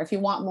always more. If you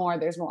want more,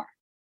 there's more.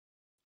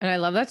 And I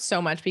love that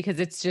so much because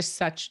it's just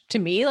such, to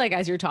me, like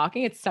as you're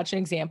talking, it's such an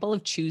example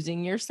of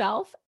choosing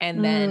yourself.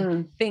 And then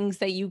Mm, things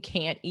that you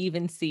can't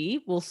even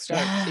see will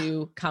start yeah.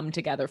 to come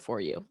together for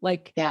you.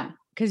 Like, Yeah.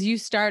 because you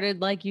started,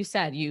 like you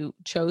said, you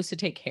chose to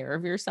take care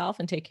of yourself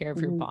and take care of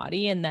your Mhm.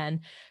 body. And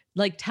then,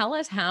 like, tell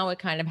us how it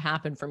kind of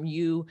happened from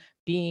you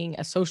being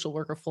a social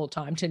worker full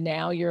time to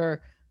now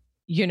you're,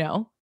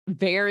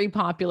 very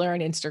popular on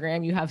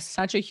Instagram. You have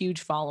such a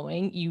huge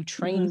following. You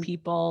train Mhm.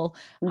 people.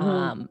 Mhm.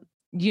 Um,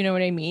 you know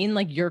what I mean?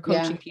 Like you're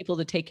Yeah. coaching people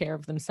to take care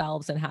of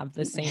themselves and have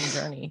the same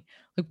journey.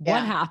 Like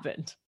what Yeah.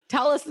 happened?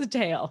 Tell us the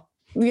tale.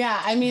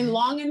 Yeah, I mean,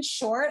 long and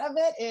short of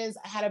it is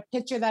I had a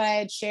picture that I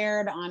had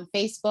shared on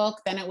Facebook,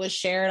 then it was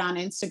shared on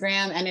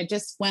Instagram, and it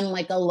just went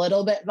like a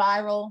little bit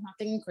viral,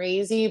 nothing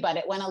crazy, but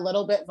it went a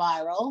little bit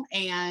viral.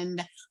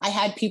 And I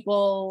had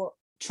people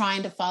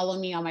trying to follow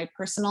me on my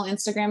personal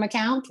Instagram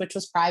account, which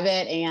was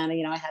private. And,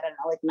 I had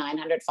like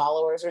 900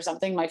 followers or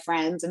something, my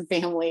friends and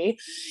family.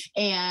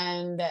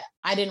 And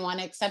I didn't want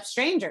to accept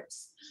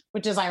strangers,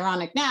 which is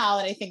ironic now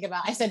that I think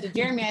about. I said to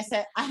Jeremy, I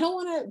said, I don't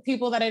want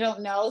people that I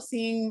don't know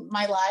seeing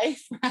my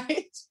life,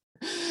 right?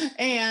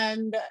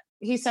 And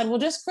he said, well,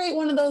 just create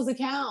one of those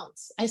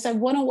accounts. I said,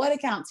 one of what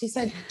accounts? He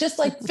said, just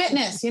like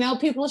fitness,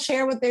 people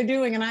share what they're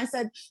doing. And I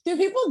said, do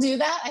people do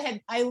that?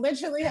 I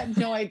literally had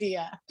no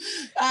idea.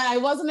 I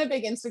wasn't a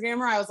big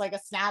Instagrammer. I was like a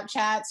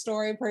Snapchat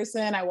story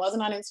person. I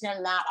wasn't on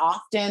Instagram that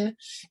often.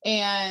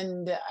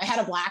 And I had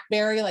a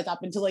BlackBerry like up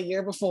until a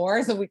year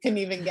before, so we couldn't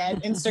even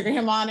get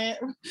Instagram on it.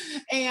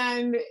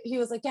 And he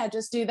was like, yeah,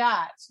 just do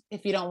that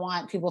if you don't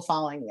want people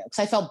following you. Because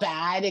I felt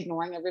bad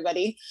ignoring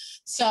everybody.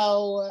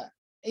 So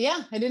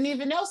yeah, I didn't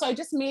even know. So I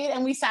just made,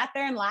 and we sat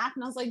there and laughed.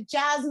 And I was like,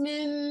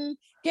 Jasmine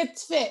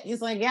gets fit. He's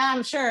like, yeah,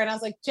 I'm sure. And I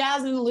was like,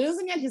 Jasmine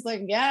losing it. He's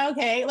like, yeah,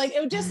 okay. Like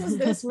it just was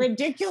this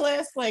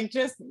ridiculous, like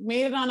just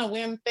made it on a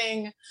whim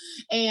thing,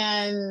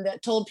 and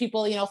told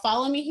people,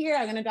 follow me here.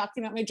 I'm going to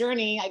document my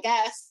journey, I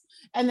guess.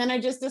 And then I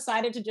just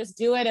decided to just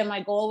do it. And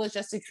my goal was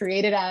just to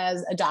create it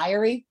as a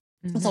diary.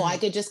 So I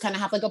could just kind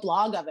of have like a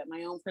blog of it,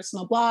 my own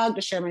personal blog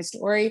to share my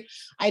story.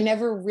 I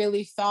never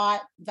really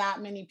thought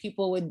that many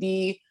people would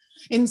be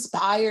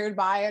inspired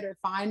by it or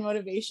find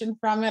motivation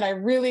from it. I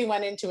really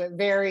went into it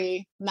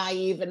very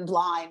naive and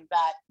blind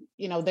that,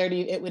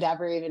 it would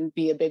ever even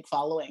be a big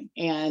following.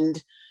 And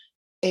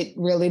it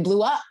really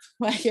blew up.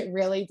 Like it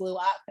really blew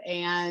up.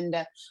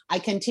 And I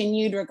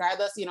continued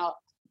regardless,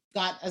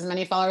 got as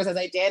many followers as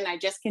I did. And I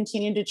just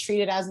continued to treat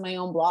it as my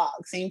own blog.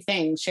 Same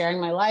thing, sharing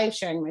my life,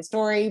 sharing my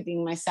story,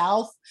 being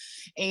myself.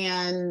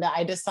 And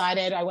I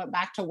decided I went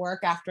back to work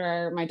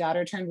after my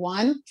daughter turned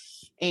 1.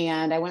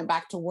 And I went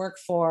back to work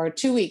for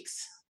 2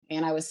 weeks.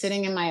 And I was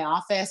sitting in my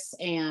office,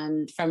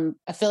 and from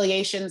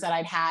affiliations that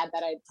I'd had,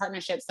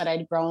 partnerships that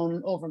I'd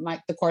grown over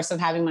the course of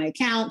having my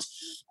account,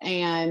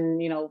 and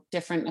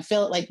different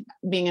affiliate, like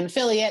being an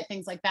affiliate,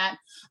 things like that,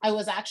 I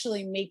was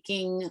actually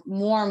making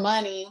more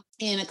money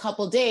in a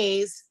couple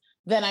days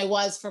than I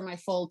was for my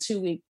full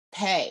 2-week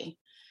pay.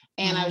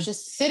 And I was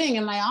just sitting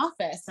in my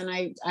office, and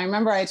I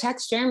remember I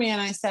texted Jeremy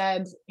and I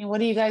said, what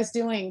are you guys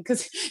doing?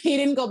 Because he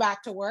didn't go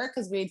back to work,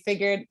 because we'd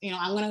figured,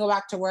 I'm going to go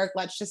back to work.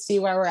 Let's just see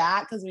where we're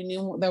at, because we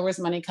knew there was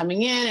money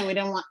coming in,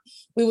 and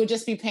we would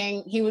just be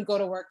paying, he would go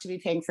to work to be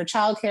paying for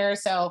childcare.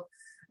 So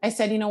I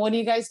said, what are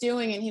you guys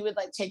doing? And he would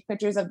like take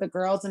pictures of the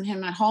girls and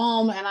him at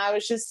home. And I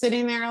was just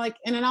sitting there like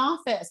in an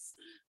office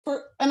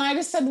and I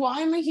just said,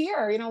 why am I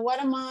here? Why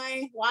am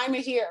I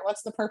here?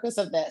 What's the purpose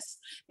of this?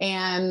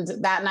 And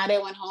that night I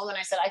went home and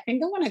I said, I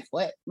think I want to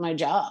quit my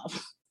job.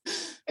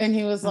 And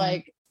he was Wow.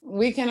 like,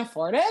 we can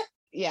afford it.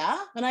 Yeah.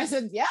 And I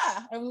said,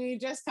 yeah. And we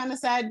just kind of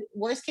said,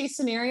 worst case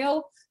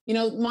scenario,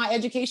 my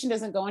education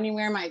doesn't go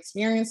anywhere. My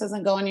experience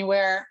doesn't go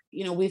anywhere.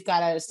 We've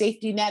got a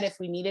safety net if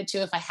we needed to,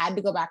 if I had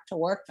to go back to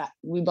work, that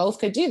we both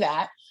could do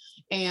that.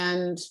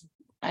 And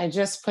I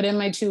just put in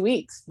my 2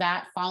 weeks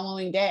that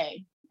following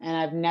day, and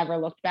I've never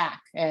looked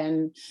back.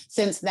 And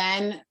since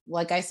then,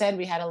 like I said,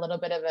 we had a little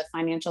bit of a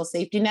financial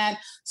safety net.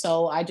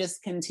 So I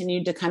just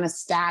continued to kind of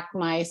stack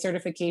my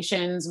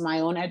certifications, my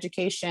own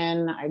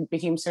education. I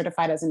became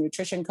certified as a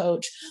nutrition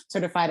coach,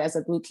 certified as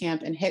a boot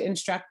camp and HIIT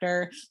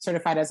instructor,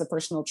 certified as a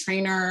personal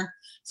trainer,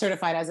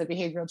 certified as a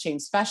behavioral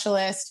change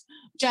specialist,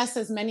 just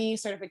as many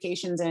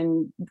certifications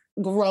in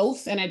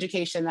growth and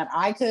education that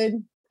I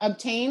could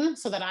obtain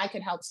so that I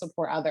could help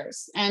support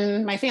others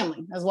and my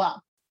family as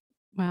well.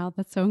 Wow,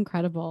 that's so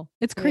incredible.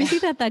 It's crazy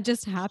that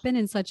just happened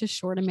in such a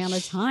short amount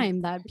of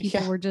time, that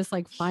people were just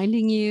like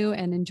finding you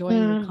and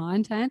enjoying your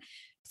content.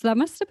 So that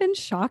must have been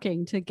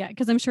shocking to get,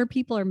 because I'm sure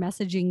people are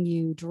messaging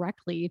you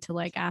directly to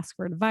like ask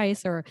for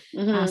advice or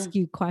ask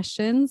you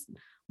questions.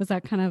 Was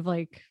that kind of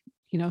like,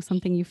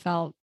 something you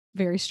felt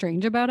very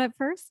strange about at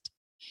first?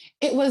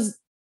 It was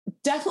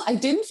definitely, I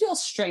didn't feel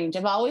strange.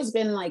 I've always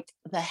been like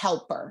the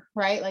helper,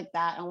 right? Like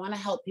that. I want to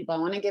help people. I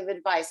want to give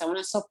advice. I want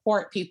to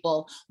support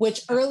people,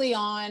 which early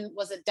on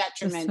was a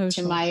detriment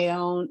to my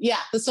own. Yeah.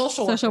 The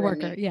social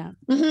worker. Yeah.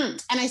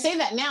 And I say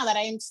that now that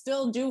I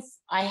still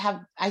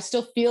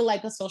feel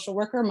like a social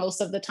worker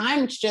most of the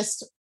time. It's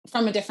just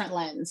from a different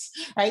lens,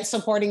 right?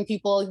 Supporting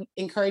people,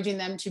 encouraging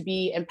them to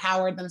be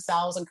empowered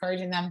themselves,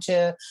 encouraging them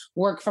to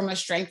work from a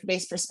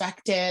strength-based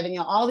perspective. And,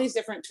 all these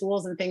different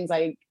tools and things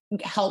I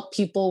help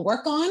people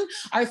work on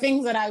are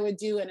things that I would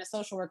do in a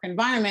social work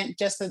environment,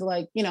 just as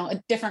like,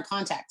 a different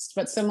context,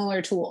 but similar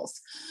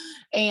tools.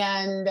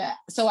 And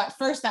so at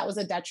first that was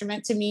a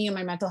detriment to me and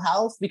my mental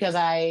health, because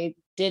I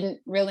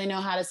didn't really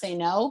know how to say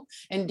no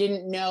and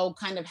didn't know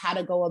kind of how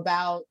to go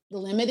about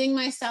limiting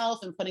myself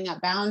and putting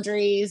up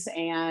boundaries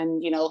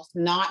and,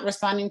 not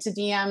responding to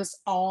DMs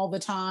all the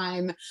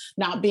time,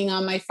 not being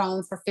on my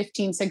phone for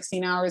 15,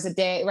 16 hours a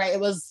day, right? It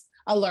was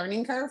a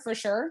learning curve for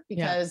sure,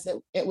 because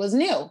it was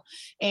new.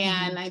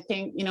 And I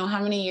think,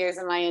 how many years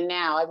am I in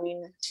now? I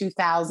mean,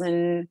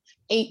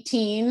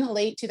 2018,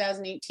 late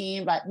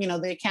 2018, but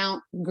the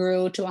account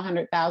grew to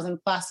 100,000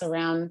 plus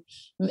around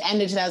the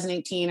end of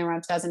 2018,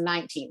 around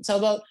 2019. So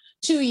about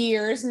 2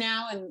 years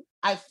now. And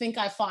I think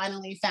I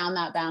finally found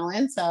that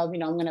balance of, I'm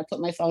going to put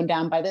my phone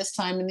down by this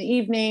time in the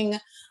evening.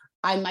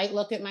 I might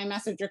look at my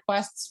message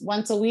requests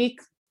once a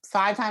week,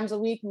 5 times a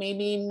week,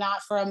 maybe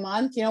not for a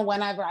month,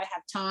 whenever I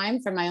have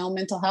time for my own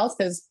mental health,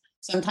 because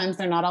sometimes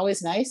they're not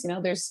always nice.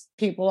 There's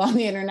people on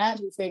the internet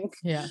who think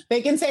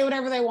they can say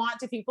whatever they want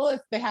to people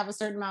if they have a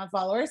certain amount of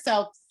followers.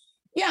 So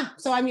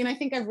I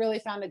think I've really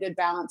found a good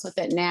balance with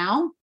it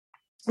now,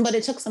 but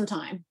it took some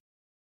time.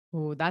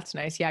 Oh, that's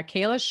nice. Yeah.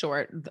 Kayla's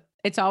short.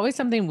 It's always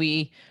something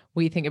we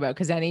think about,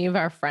 because any of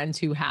our friends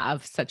who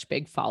have such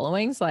big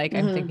followings, like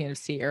I'm thinking of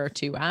Sierra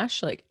too,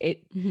 Ash, like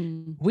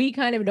we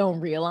kind of don't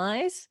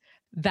realize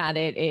that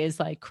it is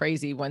like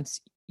crazy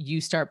once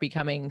you start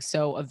becoming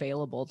so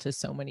available to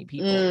so many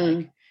people.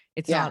 Like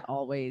it's not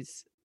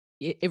always,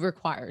 it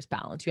requires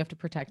balance. You have to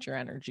protect your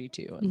energy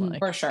too. And like,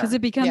 for sure. Because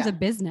it becomes a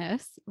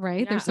business,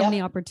 right? Yeah. There's so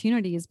many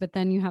opportunities, but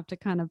then you have to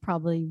kind of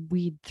probably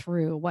weed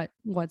through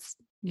what's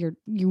you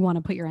want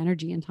to put your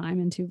energy and time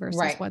into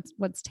versus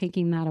what's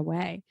taking that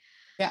away.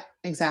 Yeah,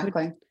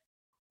 exactly.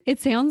 It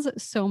sounds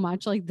so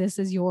much like this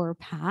is your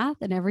path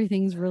and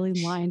everything's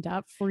really lined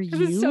up for you.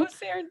 It's so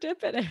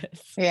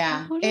serendipitous.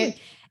 Yeah.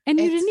 Totally. And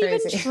you didn't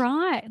crazy. even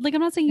try. Like,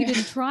 I'm not saying you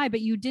didn't try,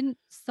 but you didn't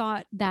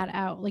sort that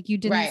out. Like, you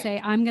didn't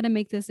say, I'm going to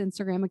make this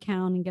Instagram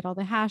account and get all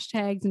the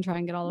hashtags and try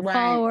and get all the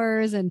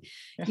followers and,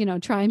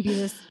 try and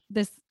be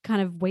this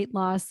kind of weight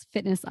loss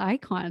fitness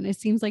icon. It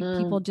seems like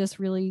people just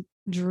really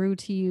drew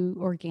to you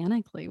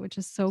organically, which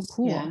is so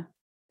cool. Yeah.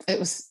 It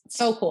was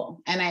so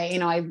cool.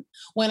 And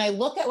when I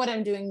look at what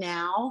I'm doing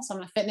now, so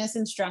I'm a fitness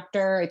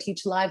instructor, I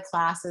teach live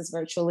classes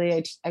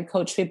virtually. I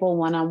coach people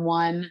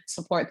one-on-one,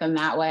 support them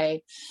that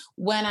way.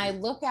 When I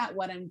look at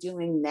what I'm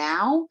doing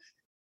now,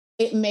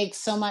 it makes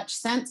so much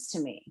sense to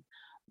me.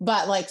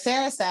 But like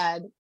Sarah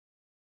said,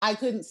 I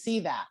couldn't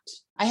see that.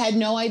 I had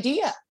no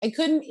idea. I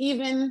couldn't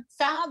even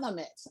fathom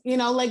it.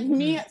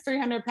 Me at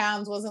 300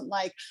 pounds wasn't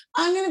like,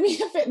 I'm going to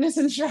be a fitness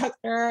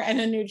instructor and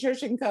a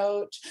nutrition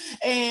coach.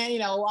 And,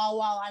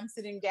 while I'm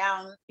sitting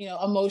down,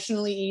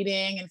 emotionally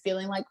eating and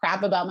feeling like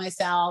crap about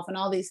myself and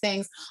all these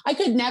things, I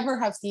could never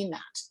have seen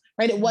that,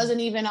 right? It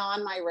wasn't even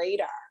on my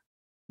radar,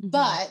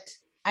 but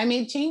I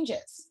made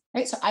changes.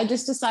 Right. So I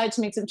just decided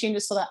to make some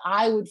changes so that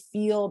I would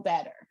feel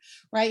better.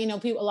 Right.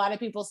 A lot of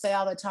people say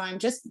all the time,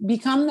 just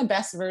become the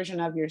best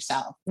version of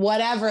yourself,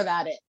 whatever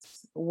that is,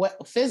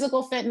 what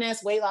physical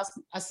fitness, weight loss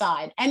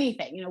aside,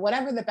 anything,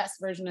 whatever the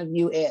best version of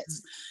you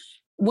is.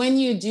 When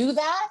you do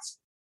that,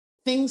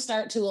 things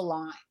start to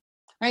align.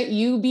 right?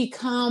 You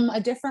become a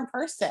different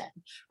person,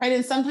 right?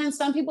 And sometimes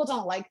some people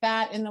don't like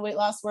that in the weight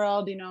loss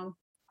world.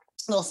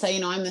 They'll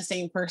say, I'm the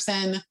same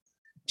person,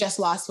 just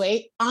lost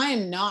weight. I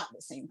am not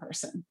the same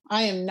person.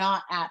 I am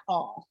not at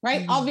all,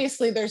 right?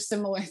 Obviously, there's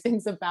similar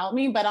things about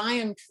me, but I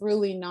am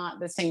truly not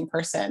the same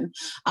person.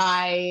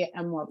 I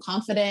am more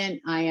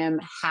confident. I am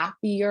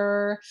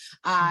happier.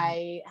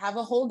 I have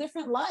a whole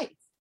different life,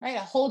 right?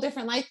 A whole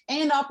different life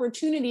and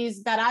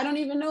opportunities that I don't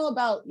even know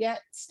about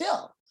yet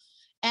still.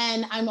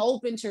 And I'm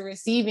open to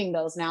receiving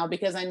those now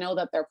because I know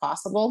that they're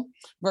possible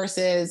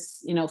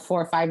versus, 4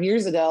 or 5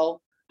 years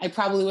ago, I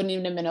probably wouldn't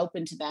even have been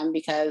open to them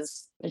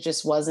because it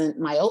just wasn't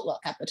my outlook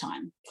at the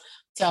time.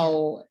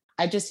 So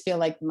I just feel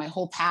like my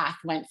whole path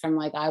went from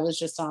like, I was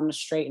just on the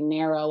straight and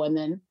narrow, and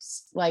then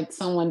like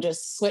someone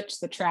just switched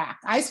the track.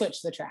 I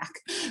switched the track,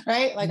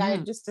 right? Like I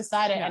just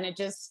decided and it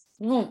just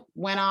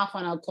went off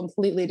on a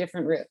completely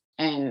different route.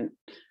 And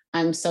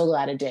I'm so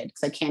glad it did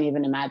because I can't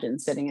even imagine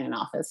sitting in an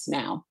office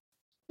now.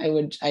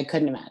 I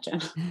couldn't imagine.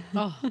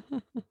 Oh,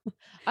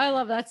 I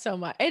love that so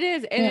much. It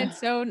is. And it's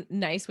so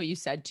nice what you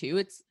said too.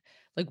 It's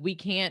like, we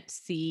can't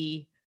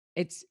see,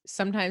 it's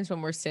sometimes when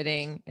we're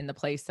sitting in the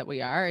place that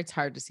we are, it's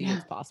hard to see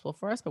what's possible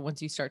for us. But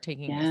once you start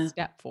taking a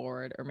step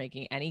forward or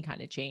making any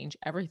kind of change,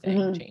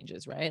 everything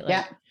changes, right?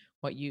 Like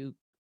what you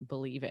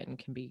believe in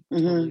can be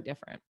totally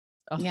different.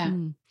 Oh. Yeah.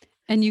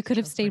 And you could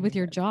have stayed with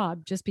your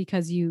job just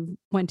because you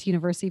went to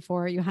university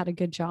for it. You had a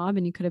good job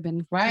and you could have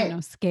been,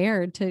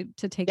 scared to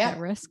take that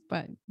risk,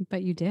 but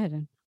you did.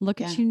 And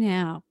look at you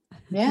now.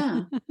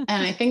 Yeah.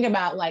 And I think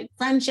about like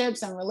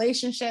friendships and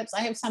relationships.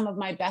 I have some of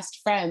my best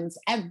friends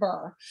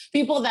ever.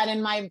 People that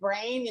in my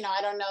brain,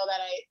 I don't know that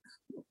I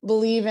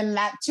believe in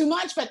that too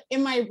much, but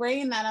in my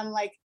brain that I'm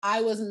like,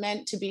 I was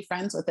meant to be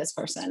friends with this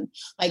person.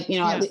 Like,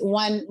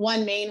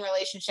 one main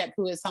relationship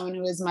who is someone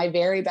who is my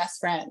very best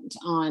friend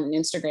on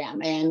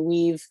Instagram. And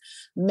we've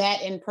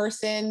met in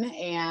person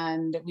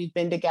and we've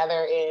been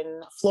together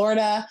in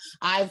Florida.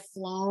 I've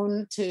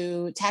flown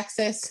to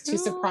Texas to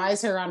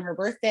surprise her on her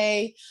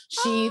birthday.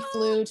 She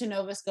flew to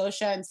Nova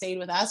Scotia and stayed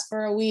with us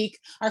for a week.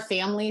 Our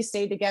family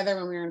stayed together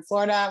when we were in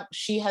Florida.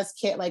 She has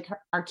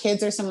our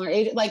kids are similar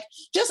age, like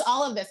just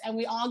all of this. And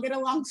we all get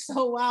along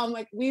so well. I'm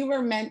like, we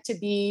were meant to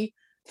be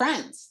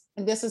friends,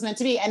 and this was meant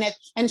to be.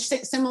 And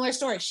similar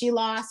story. She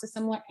lost a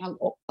similar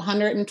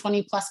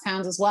 120 plus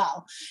pounds as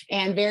well,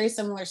 and very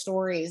similar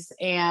stories.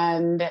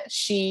 And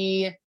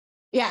we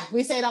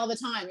say it all the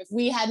time. If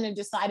we hadn't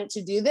decided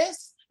to do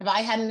this, if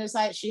I hadn't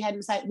decided, she hadn't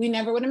decided, we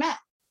never would have met.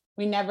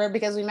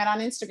 Because we met on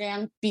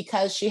Instagram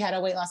because she had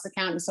a weight loss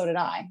account and so did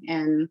I.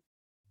 And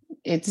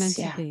it's meant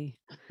to be.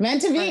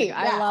 Meant to be.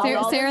 I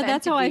love Sarah,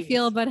 that's how I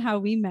feel about how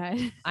we met.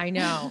 I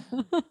know.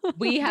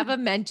 We have a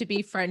meant to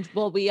be friend.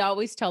 Well, we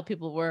always tell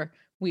people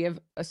we have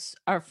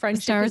our friendship.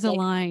 The stars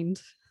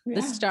aligned.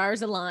 The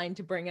stars aligned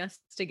to bring us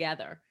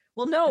together.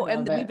 Well, no,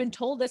 and we've been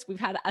told this. We've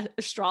had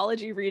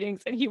astrology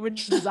readings and human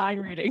design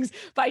readings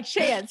by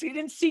chance. We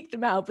didn't seek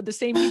them out, but the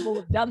same people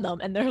have done them.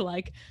 And they're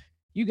like,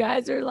 you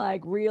guys are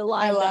like real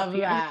life. I love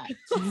that.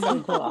 So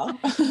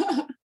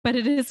cool. But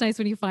it is nice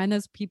when you find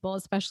those people,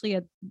 especially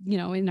at,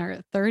 in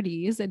our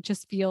 30s, it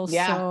just feels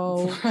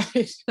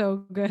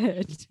so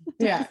good.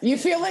 Yeah. You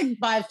feel like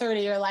by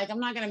 30, you're like, I'm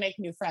not going to make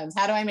new friends.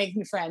 How do I make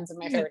new friends in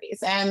my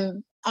 30s?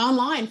 And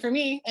online for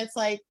me, it's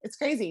like, it's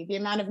crazy. The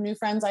amount of new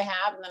friends I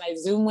have and then I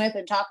Zoom with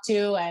and talk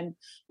to, and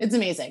it's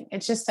amazing.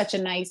 It's just such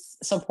a nice,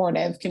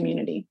 supportive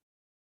community.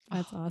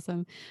 That's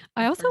awesome.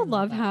 I also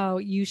love how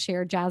you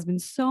share, Jasmine,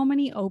 so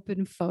many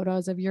open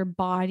photos of your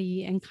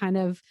body and kind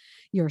of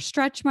your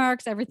stretch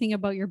marks, everything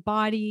about your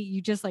body.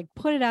 You just like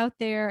put it out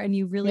there and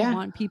you really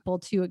want people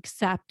to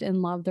accept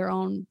and love their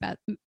own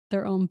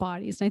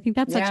bodies. And I think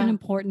that's such an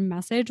important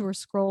message. We're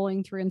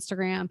scrolling through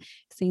Instagram,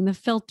 seeing the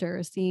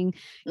filters, seeing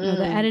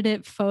the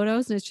edited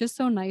photos. And it's just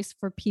so nice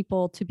for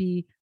people to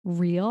be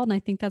real. And I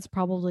think that's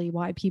probably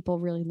why people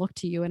really look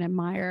to you and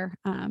admire.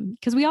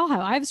 Because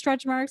I have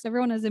stretch marks.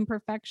 Everyone has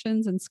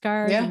imperfections and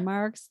scars and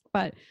marks,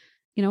 but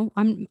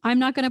I'm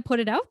not going to put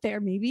it out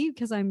there maybe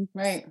because I'm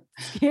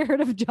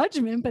scared of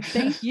judgment, but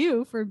thank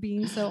you for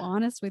being so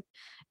honest with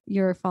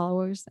your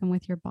followers and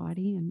with your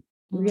body. And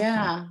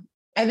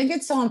I think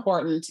it's so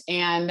important.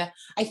 And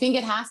I think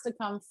it has to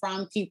come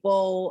from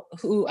people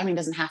who, it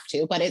doesn't have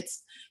to, but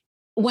it's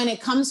when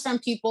it comes from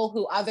people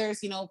who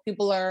others,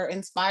 people are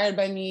inspired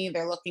by me,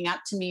 they're looking up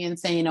to me and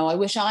saying, I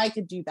wish I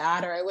could do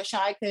that, or I wish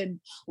I could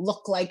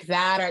look like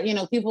that.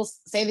 Or, people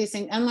say these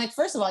things. I'm like,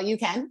 first of all, you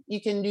can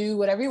do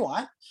whatever you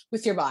want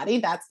with your body.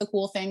 That's the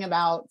cool thing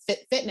about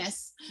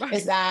fitness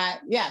is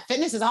that,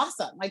 fitness is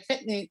awesome. Like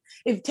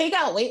if take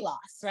out weight loss,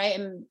 right?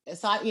 And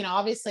it's not,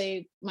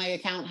 obviously my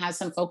account has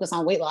some focus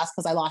on weight loss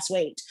because I lost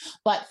weight,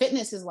 but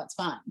fitness is what's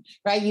fun,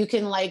 right? You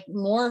can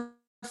morph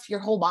your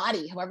whole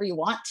body however you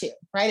want to,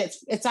 right?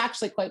 It's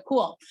actually quite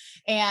cool.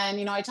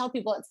 And, I tell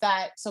people it's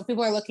that, so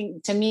people are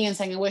looking to me and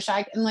saying, I wish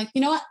I, and like,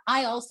 you know what?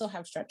 I also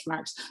have stretch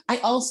marks. I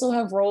also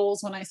have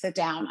rolls when I sit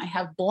down. I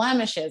have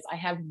blemishes. I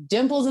have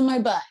dimples in my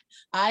butt.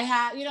 I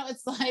have,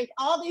 it's like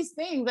all these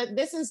things, but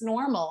this is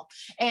normal.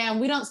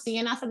 And we don't see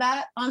enough of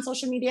that on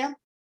social media.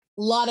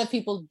 lot of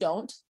people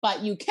don't,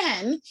 but you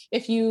can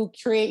if you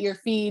create your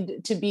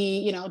feed to be,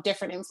 you know,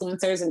 different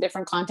influencers and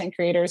different content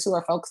creators who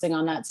are focusing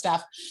on that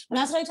stuff. And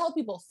that's what I tell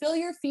people, fill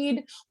your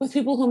feed with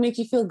people who make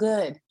you feel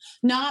good,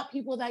 not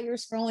people that you're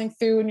scrolling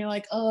through and you're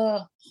like,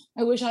 oh,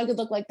 I wish I could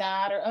look like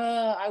that,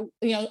 or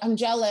I'm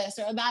jealous,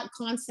 or that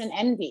constant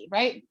envy,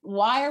 right?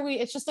 Why are we?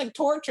 It's just like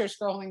torture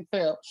scrolling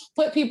through.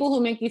 Put people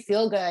who make you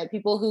feel good,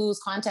 people whose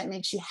content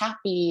makes you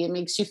happy, it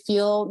makes you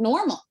feel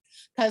normal.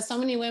 Because so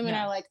many women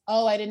are like,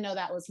 oh, I didn't know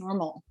that was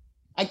normal.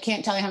 I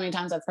can't tell you how many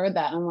times I've heard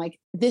that. And I'm like,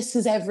 this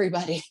is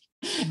everybody.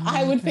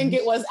 I would think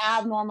it was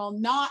abnormal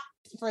not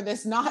for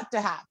this not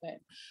to happen,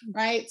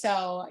 right?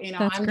 So, you know,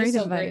 That's I'm great just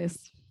so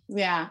advice.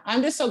 yeah,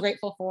 I'm just so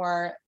grateful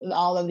for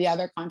all of the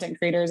other content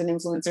creators and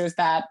influencers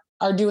that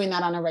are doing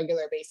that on a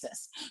regular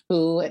basis,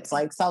 who it's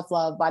like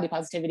self-love, body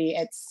positivity.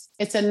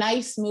 It's a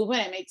nice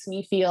movement. It makes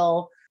me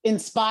feel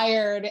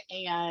inspired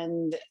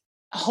and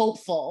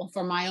hopeful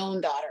for my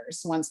own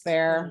daughters once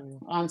they're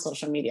on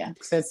social media,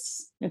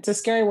 because it's a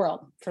scary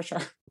world for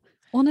sure.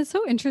 Well, and it's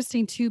so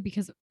interesting too,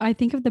 because I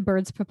think of the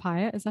bird's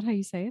papaya. Is that how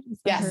you say it? Is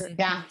that Yes. her?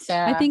 Yeah.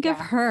 Sarah. I think of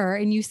her,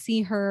 and you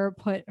see her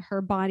put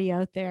her body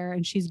out there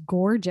and she's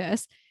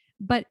gorgeous,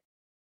 but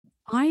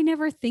I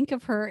never think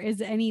of her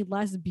as any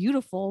less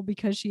beautiful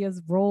because she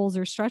has rolls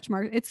or stretch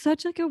marks. It's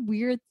such like a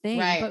weird thing,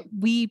 Right. but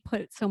we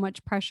put so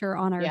much pressure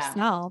on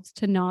ourselves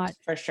to not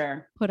for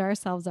sure put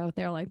ourselves out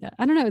there like that.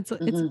 I don't know. It's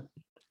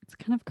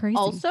kind of crazy.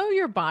 Also,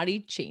 your body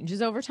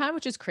changes over time,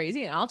 which is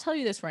crazy. And I'll tell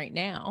you this right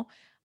now,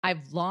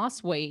 I've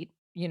lost weight,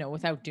 you know,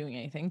 without doing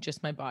anything,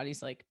 just my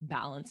body's like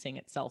balancing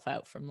itself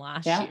out from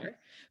last year.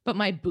 But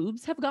my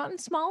boobs have gotten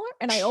smaller.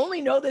 And I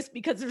only know this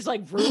because there's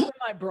like room in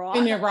my bra.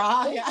 In your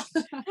bra, yeah.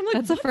 I'm like,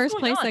 that's the first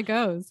place that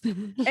goes.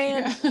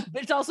 And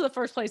it's also the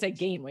first place I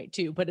gain weight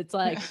too. But it's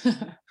like, but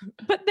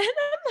then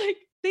I'm like,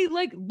 they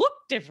like look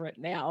different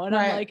now. And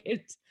I'm like,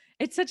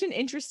 it's such an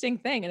interesting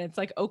thing. And it's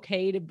like,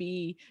 okay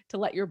to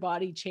let your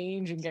body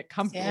change and get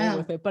comfortable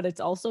with it. But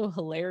it's also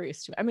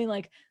hilarious to me. I mean,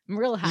 like, I'm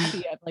real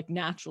happy I've like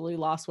naturally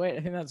lost weight.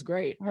 I think that's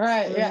great.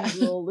 Right. Yeah. A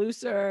little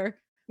looser.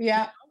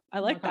 Yeah. You know, I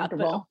like that.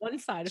 But one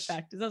side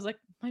effect is I was like,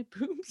 my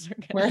boobs are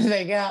getting where do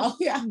they go?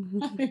 Yeah.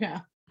 Yeah.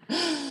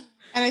 And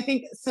I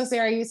think, so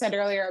Sarah, you said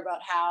earlier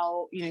about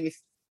how, you know, you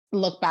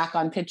look back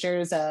on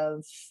pictures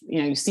of,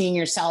 you know, seeing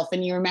yourself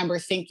and you remember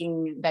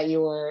thinking that you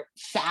were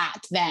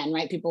fat then,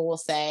 right? People will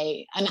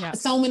say, and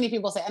so many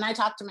people say, and I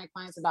talk to my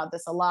clients about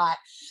this a lot.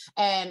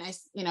 And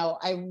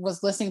I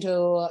was listening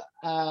to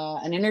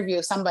an interview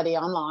of somebody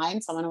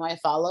online, someone who I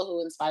follow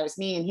who inspires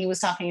me. And he was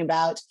talking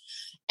about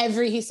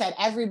he said,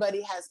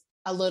 everybody has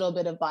a little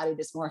bit of body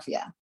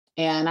dysmorphia.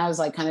 And I was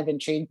like kind of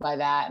intrigued by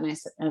that. And I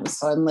said,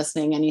 so I'm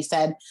listening, and he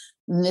said,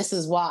 this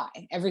is why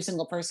every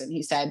single person,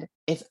 he said,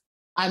 if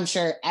I'm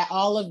sure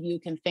all of you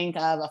can think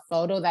of a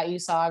photo that you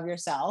saw of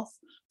yourself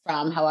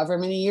from however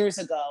many years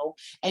ago,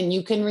 and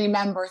you can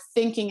remember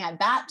thinking at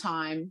that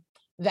time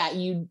that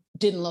you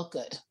didn't look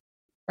good,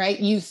 right?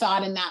 You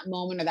thought in that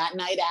moment or that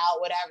night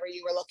out, whatever,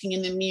 you were looking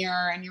in the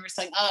mirror and you were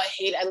saying, oh, I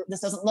hate it.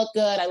 This doesn't look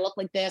good. I look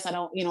like this. I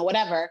don't,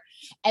 whatever.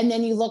 And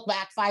then you look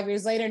back 5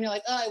 years later and you're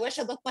like, oh, I wish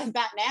I looked like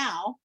that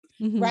now.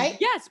 Mm-hmm. Right?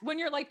 Yes. When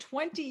you're like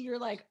 20, you're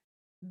like,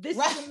 this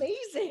is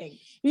amazing.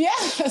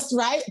 Yes.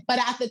 Right. But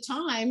at the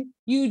time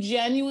you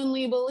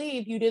genuinely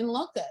believe you didn't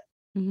look good.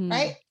 Mm-hmm.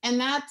 Right.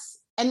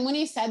 And when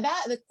he said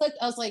that, the click,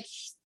 I was like,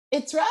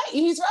 it's right.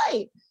 He's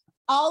right.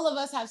 All of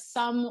us have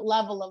some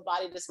level of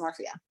body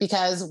dysmorphia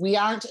because we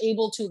aren't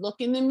able to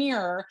look in the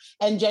mirror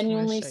and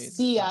genuinely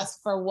see us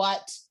for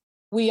what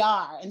we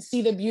are and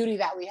see the beauty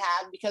that we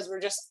have, because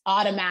we're just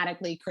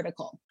automatically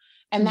critical.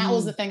 And that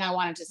was the thing I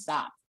wanted to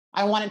stop.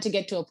 I wanted to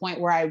get to a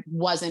point where I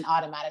wasn't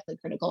automatically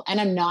critical, and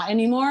I'm not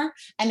anymore.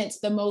 And it's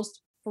the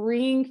most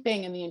freeing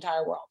thing in the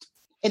entire world.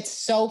 It's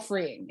so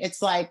freeing.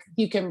 It's like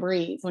you can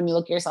breathe when you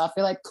look at yourself.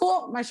 You're like,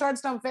 cool, my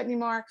shorts don't fit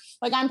anymore.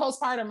 Like, I'm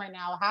postpartum right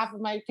now. Half of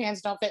my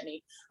pants don't fit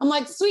me. I'm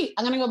like, sweet,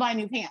 I'm going to go buy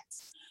new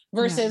pants.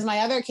 Versus my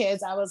other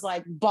kids, I was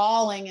like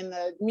bawling in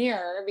the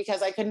mirror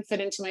because I couldn't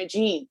fit into my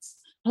jeans.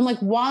 I'm like,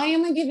 why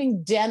am I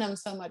giving denim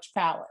so much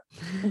power?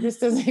 It just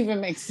doesn't even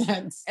make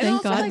sense.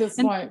 Thank God. At this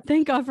point.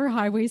 Thank God for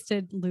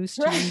high-waisted loose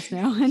jeans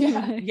now.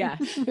 Anyway. Yeah.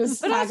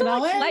 But also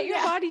let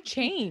your body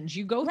change.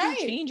 You go through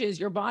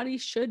changes. Your body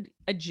should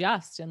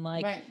adjust and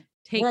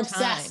take We're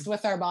obsessed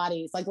with our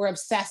bodies. Like, we're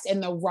obsessed in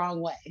the wrong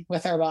way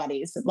with our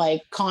bodies,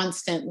 like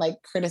constant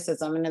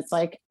criticism. And it's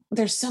like,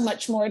 there's so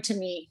much more to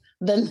me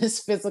than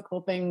this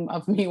physical thing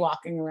of me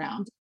walking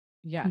around.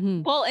 Yeah.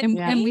 Mm-hmm. Well,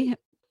 and we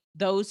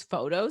those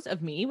photos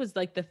of me was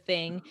like the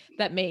thing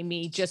that made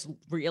me just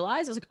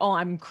realize I was like, oh,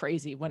 I'm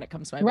crazy when it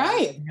comes to my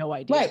body. I have no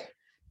idea. Right.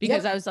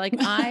 Because I was like,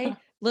 I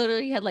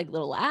literally had like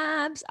little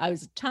abs. I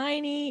was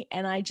tiny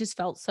and I just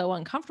felt so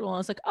uncomfortable. And I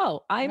was like,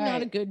 oh, I'm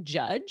not a good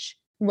judge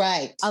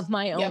of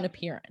my own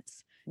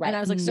appearance. Right. And I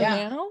was like, so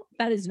now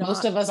that is not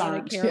most of us what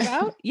aren't. I care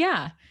about.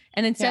 Yeah.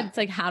 And instead it's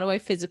like, how do I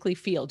physically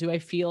feel? Do I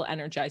feel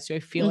energized? Do I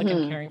feel like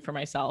I'm caring for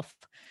myself?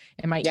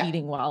 Am I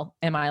eating well?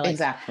 Am I like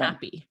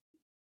happy?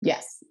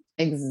 Yes.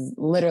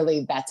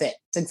 Literally, that's it.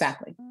 It's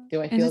exactly.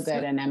 Do I feel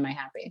good and am I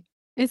happy?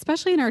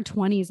 especially in our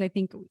 20s, I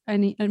think,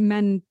 and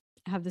men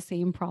have the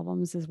same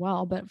problems as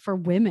well. But for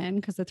women,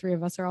 because the three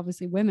of us are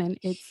obviously women,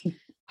 it's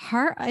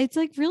hard. It's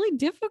like really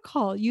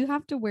difficult. You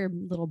have to wear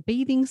little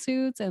bathing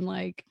suits and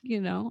like, I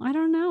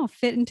don't know,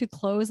 fit into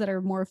clothes that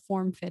are more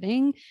form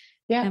fitting.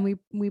 Yeah. And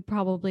we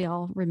probably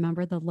all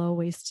remember the low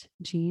waist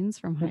jeans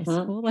from high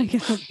Mhm. school. Like I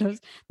hope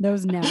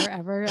those never,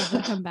 ever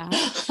come back.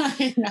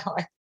 I know.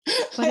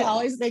 I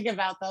always think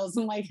about those.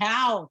 I'm like,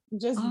 how?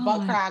 Just Oh butt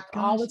my crack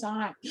all the gosh.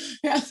 time.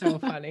 Yeah. So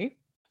funny.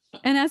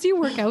 And as you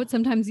work out,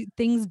 sometimes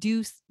things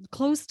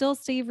clothes still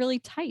stay really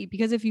tight,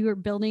 because if you are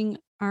building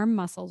arm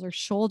muscles or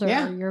shoulder,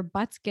 Yeah. or your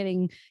butt's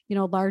getting,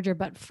 larger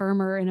but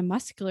firmer in a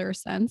muscular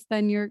sense,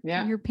 then your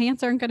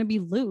pants aren't going to be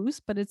loose,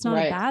 but it's not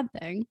a Right. bad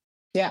thing.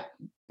 Yeah,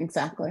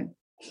 exactly.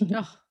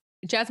 Oh,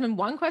 Jasmine,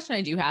 one question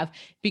I do have,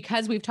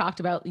 because we've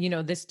talked about,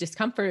 this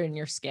discomfort in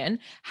your skin,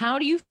 how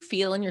do you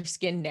feel in your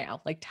skin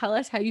now? Like, tell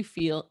us how you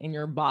feel in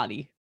your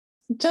body.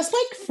 Just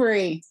like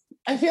free.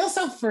 I feel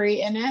so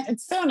free in it.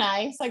 It's so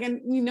nice. Like,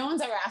 and no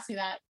one's ever asked me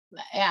that,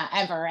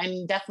 ever.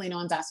 And definitely no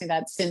one's asked me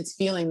that since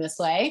feeling this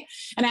way.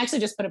 And I actually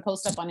just put a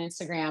post up on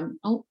Instagram.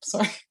 Oh,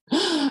 sorry.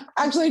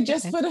 Actually I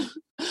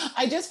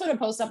just put a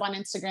post up on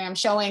Instagram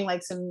showing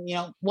like some,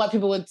 what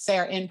people would say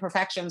are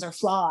imperfections or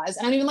flaws.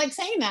 And I don't even like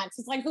saying that.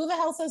 It's like, who the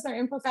hell says they're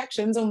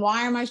imperfections, and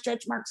why are my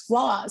stretch marks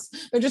flaws?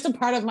 They're just a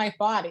part of my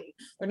body.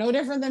 They're no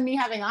different than me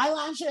having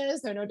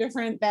eyelashes. They're no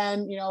different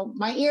than,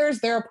 my ears.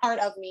 They're a part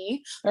of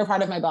me. They're a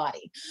part of my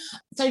body.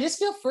 So I just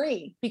feel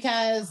free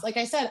because, like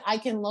I said, I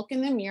can look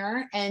in the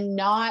mirror and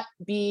not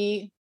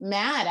be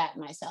mad at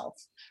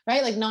myself,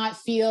 right? Like not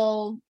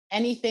feel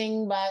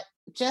anything but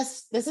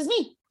just, this is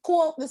me.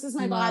 Cool. This is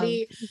my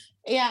body.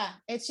 Yeah.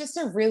 It's just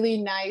a really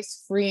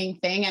nice, freeing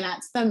thing. And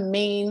that's the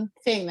main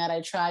thing that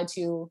I try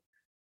to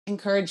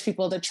encourage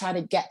people to try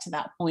to get to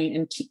that point,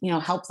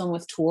 and help them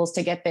with tools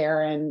to get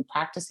there, and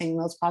practicing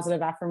those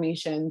positive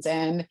affirmations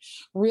and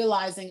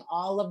realizing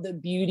all of the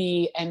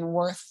beauty and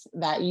worth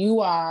that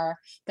you are,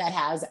 that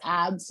has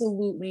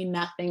absolutely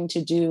nothing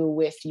to do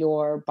with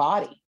your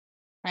body,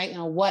 right?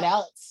 What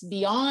else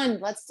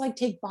beyond, let's like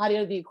take body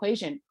out of the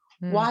equation.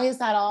 Why is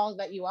that all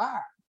that you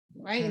are,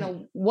 right?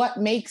 What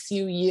makes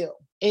you you?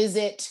 Is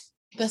it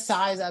the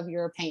size of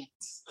your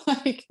pants?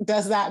 Like,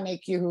 does that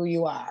make you who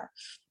you are?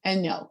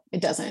 And no,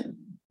 it doesn't.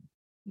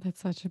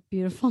 That's such a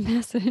beautiful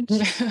message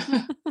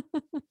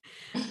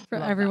for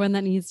everyone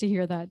that needs to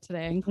hear that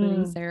today,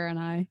 including Sarah and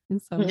I in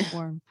some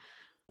form.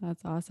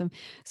 That's awesome.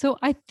 So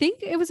I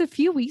think it was a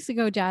few weeks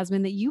ago,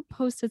 Jasmine, that you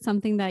posted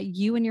something that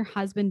you and your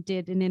husband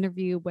did an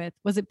interview with.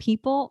 Was it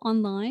People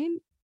Online?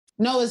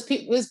 No,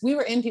 we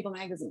were in People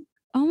Magazine.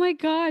 Oh my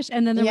gosh.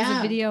 And then there was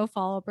a video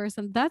follow-up or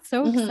something. That's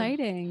so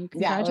exciting.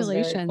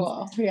 Congratulations. Yeah, it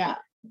was very cool. Yeah.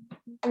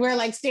 We're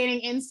like standing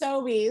in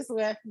Sobeys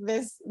with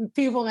this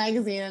People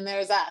Magazine, and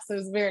there's us. It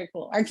was very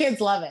cool. Our kids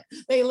love it.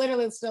 They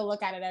literally still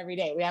look at it every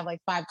day. We have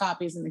like 5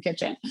 copies in the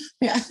kitchen.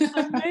 Yeah.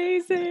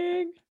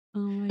 Amazing. Oh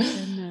my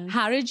goodness.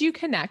 How did you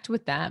connect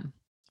with them?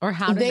 Or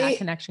how did that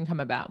connection come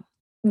about?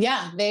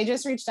 Yeah, they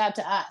just reached out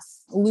to us.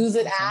 Lose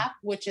It app,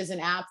 which is an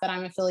app that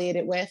I'm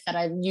affiliated with, that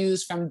I've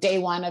used from day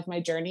one of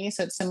my journey.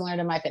 So it's similar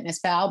to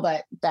MyFitnessPal,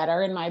 but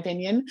better in my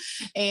opinion.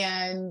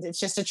 And it's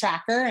just a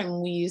tracker,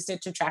 and we used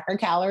it to track our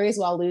calories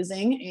while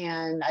losing.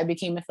 And I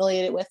became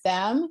affiliated with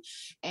them,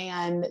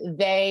 and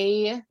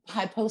they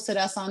had posted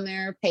us on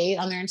their page,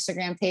 on their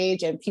Instagram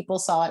page, and people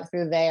saw it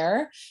through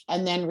there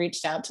and then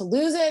reached out to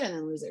Lose It, and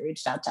then Lose It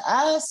reached out to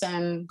us,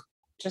 and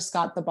just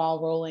got the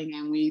ball rolling.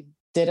 And we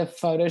did a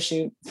photo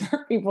shoot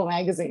for People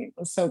Magazine. It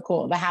was so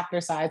cool. The half their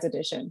size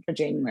edition for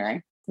January.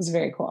 It was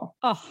very cool.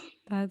 Oh,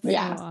 that's so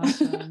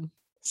awesome.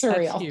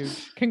 Surreal. That's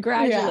huge.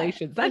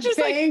 Congratulations. Yeah. That's just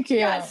Thank you.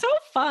 Yeah, it's so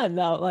fun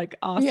though. Like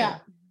awesome. Yeah.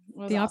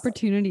 The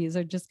opportunities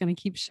are just going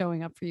to keep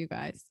showing up for you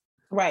guys.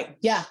 Right.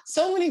 Yeah.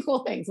 So many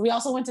cool things. We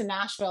also went to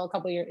Nashville a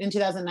couple of years in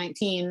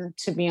 2019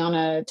 to be on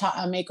a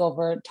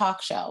makeover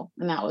talk show.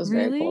 And that was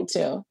very cool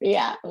too.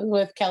 Yeah.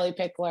 With Kelly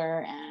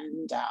Pickler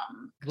and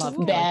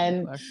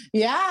Ben.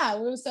 Yeah.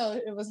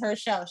 It was her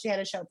show. She had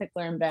a show,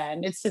 Pickler and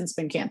Ben. It's since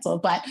been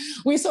canceled, but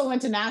we still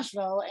went to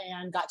Nashville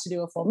and got to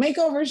do a full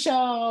makeover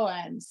show,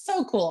 and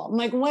so cool. I'm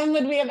like, when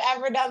would we have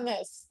ever done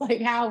this?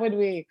 Like, how would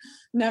we?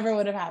 Never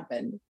would have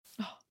happened.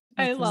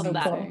 I love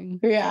that. Cool.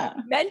 Yeah.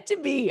 Meant to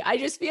be. I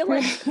just feel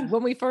like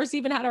when we first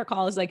even had our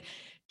call, it's like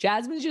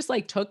Jasmine just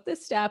like took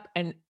this step,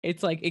 and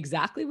it's like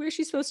exactly where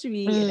she's supposed to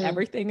be, and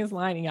everything is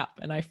lining up.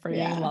 And I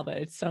freaking love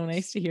it. It's so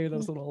nice to hear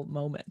those little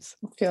moments.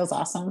 It feels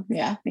awesome.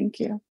 Yeah.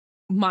 Thank you.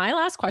 My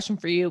last question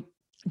for you.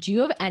 Do you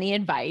have any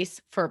advice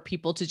for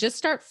people to just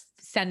start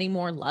sending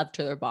more love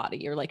to their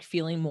body, or like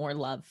feeling more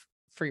love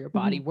for your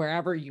body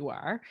wherever you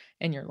are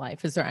in your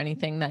life? Is there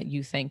anything that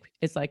you think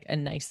is like a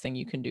nice thing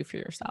you can do for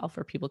yourself,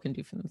 or people can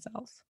do for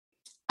themselves?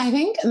 I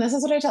think, and this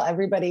is what I tell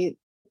everybody,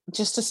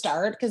 just to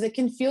start, because it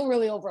can feel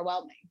really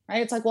overwhelming,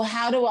 right? It's like, well,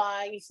 how do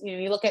I,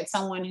 you look at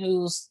someone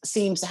who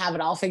seems to have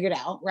it all figured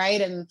out,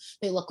 right? And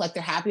they look like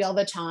they're happy all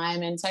the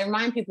time. And so I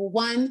remind people,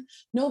 one,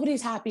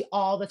 nobody's happy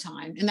all the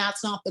time. And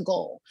that's not the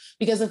goal.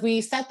 Because if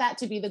we set that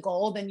to be the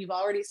goal, then you've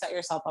already set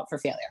yourself up for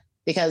failure.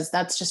 because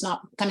that's just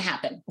not going to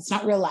happen. It's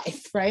not real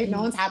life, right?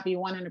 No one's happy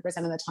 100% of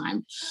the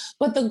time.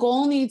 But the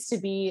goal needs to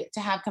be to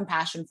have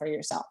compassion for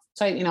yourself.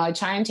 So, I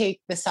try and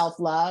take the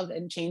self-love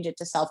and change it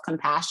to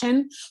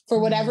self-compassion. For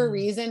whatever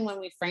reason, when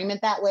we frame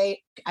it that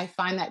way, I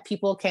find that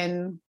people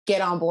can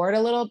get on board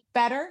a little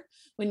better.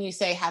 When you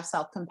say have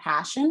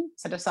self-compassion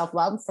instead of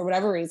self-love, for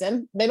whatever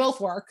reason, they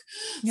both work.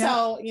 Yeah.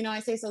 So,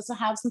 I say, so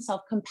have some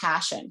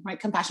self-compassion, right?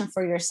 Compassion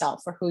for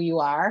yourself, for who you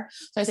are.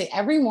 So I say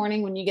every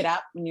morning when you get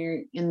up, when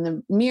you're in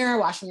the mirror,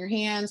 washing your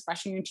hands,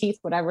 brushing your teeth,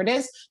 whatever it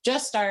is,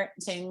 just start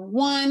saying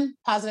one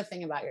positive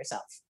thing about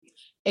yourself.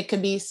 It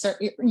could be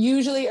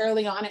usually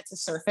early on, it's a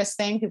surface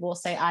thing. People will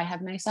say, I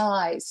have nice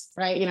eyes,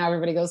 right?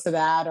 Everybody goes to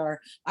that,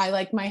 or I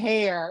like my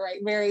hair, right?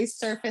 Very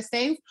surface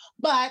things.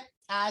 But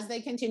as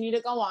they continue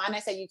to go on, I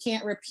say, you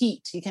can't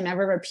repeat. You can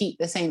never repeat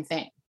the same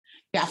thing.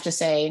 You have to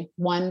say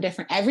one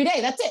different every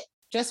day. That's it.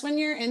 Just when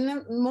you're in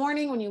the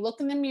morning, when you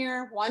look in the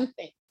mirror, one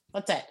thing,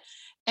 that's it.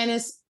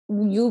 And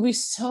you'll be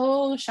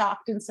so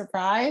shocked and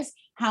surprised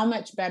how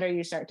much better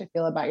you start to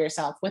feel about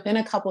yourself within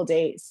a couple of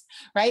days,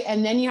 right?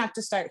 And then you have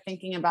to start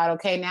thinking about,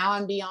 okay, now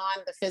I'm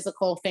beyond the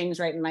physical things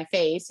right in my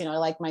face. I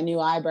like my new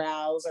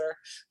eyebrows or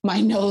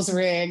my nose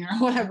ring or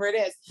whatever it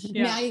is.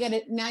 Yeah.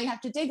 Now you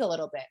have to dig a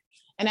little bit.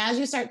 And as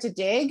you start to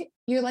dig,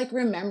 you're like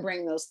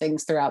remembering those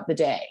things throughout the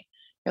day.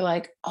 You're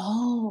like,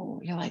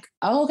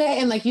 okay.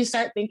 And you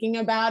start thinking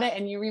about it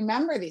and you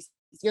remember these.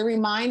 You're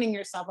reminding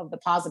yourself of the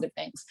positive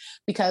things,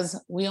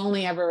 because we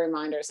only ever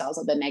remind ourselves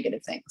of the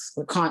negative things.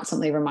 We're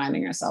constantly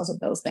reminding ourselves of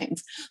those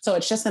things. So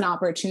it's just an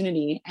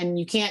opportunity, and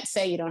you can't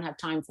say you don't have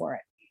time for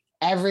it.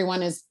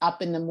 Everyone is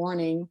up in the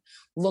morning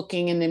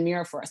looking in the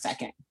mirror for a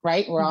second,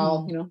 right? We're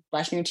all,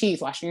 brushing your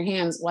teeth, washing your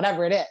hands,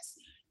 whatever it is.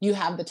 You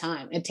have the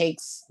time. It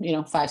takes,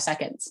 5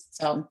 seconds.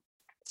 So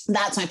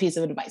that's my piece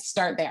of advice.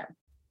 Start there.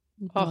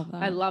 Oh,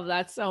 I love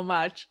that so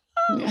much.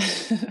 Yeah.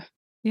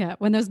 Yeah.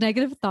 When those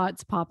negative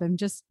thoughts pop in,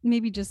 just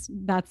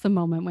that's the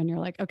moment when you're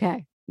like,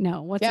 okay,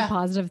 no, what's a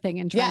positive thing,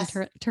 and try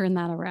and turn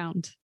that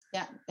around.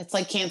 Yeah. It's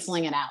like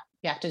canceling it out.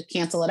 You have to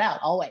cancel it out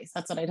always.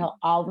 That's what I tell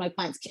all of my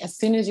clients. As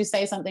soon as you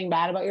say something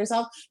bad about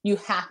yourself, you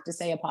have to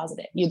say a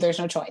positive. There's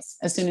no choice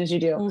as soon as you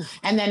do. Ooh.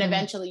 And then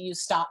eventually you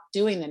stop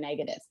doing the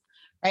negative,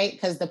 right?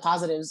 Because the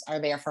positives are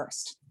there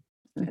first.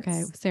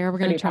 Okay, Sarah, we're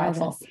going to try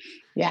this.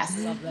 Yes.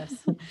 I love this.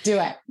 Do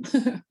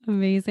it.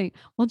 Amazing.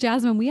 Well,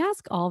 Jasmine, we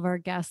ask all of our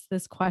guests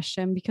this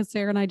question because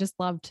Sarah and I just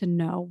love to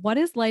know, what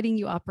is lighting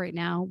you up right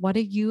now? What are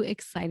you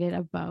excited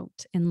about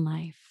in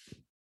life?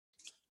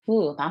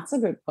 Ooh, that's a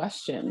good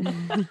question.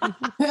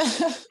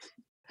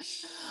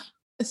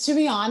 To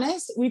be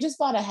honest, we just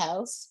bought a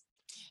house,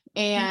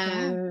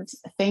 and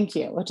thank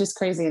you, which is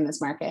crazy in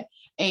this market.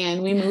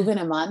 And we move in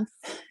a month.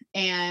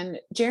 And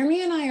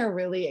Jeremy and I are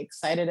really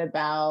excited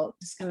about,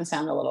 it's going to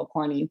sound a little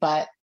corny,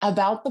 but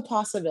about the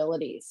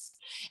possibilities.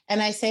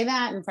 And I say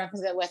that and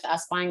preface it with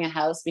us buying a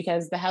house,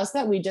 because the house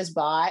that we just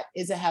bought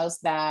is a house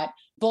that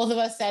both of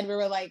us said, we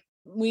were like,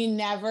 we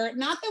never,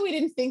 not that we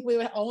didn't think we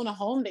would own a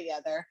home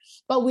together,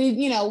 but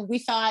we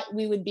thought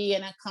we would be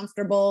in a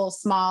comfortable,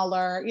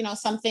 smaller,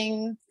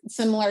 something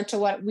similar to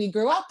what we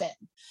grew up in.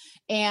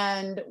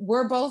 And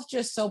we're both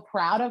just so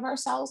proud of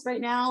ourselves right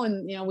now.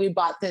 And, we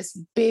bought this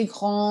big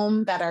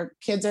home that our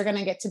kids are going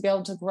to get to be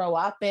able to grow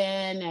up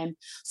in and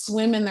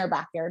swim in their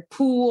backyard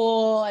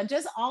pool, and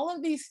just all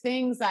of these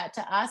things that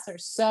to us are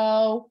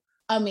so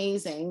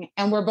amazing.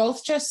 And we're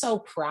both just so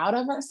proud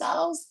of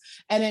ourselves.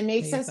 And it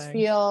makes us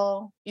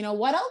feel,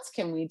 what else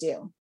can we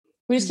do?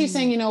 We just keep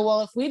saying,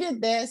 well, if we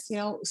did this,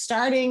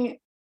 starting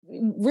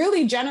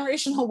really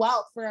generational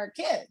wealth for our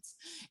kids.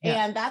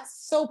 Yeah. And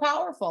that's so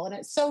powerful, and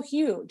it's so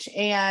huge.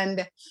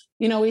 And,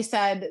 we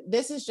said,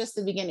 this is just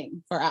the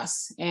beginning for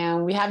us.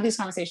 And we have these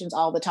conversations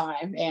all the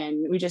time,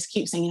 and we just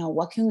keep saying,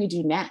 what can we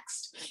do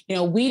next?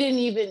 We didn't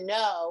even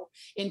know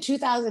in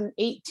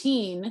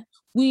 2018,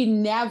 we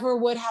never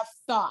would have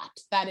thought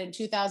that in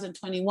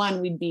 2021,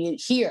 we'd be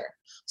here.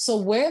 So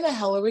where the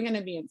hell are we going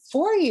to be in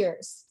 4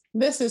 years?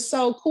 This is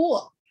so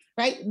cool.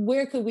 Right?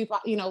 Where could we,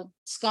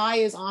 sky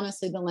is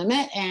honestly the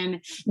limit.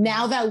 And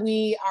now that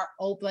we are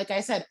open, like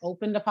I said,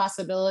 open to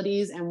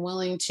possibilities and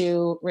willing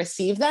to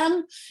receive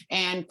them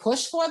and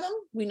push for them,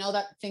 we know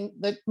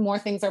that more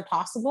things are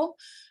possible.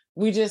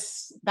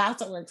 That's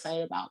what we're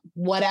excited about,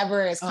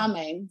 whatever is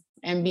coming,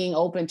 and being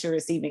open to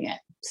receiving it.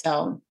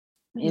 So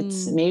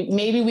it's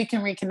maybe we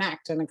can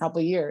reconnect in a couple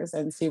of years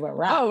and see where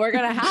we're at. Oh, we're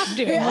going to have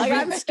to.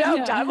 I'm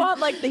stoked. I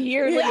want the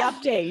yearly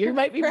update. You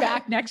might be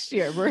back next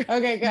year.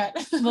 Okay,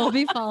 good. We'll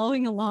be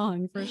following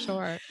along for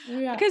sure.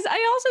 Yeah. Because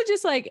I also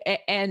just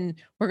and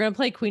we're going to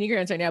play Queenie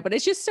Grants right now, but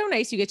it's just so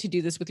nice you get to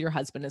do this with your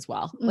husband as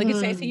well.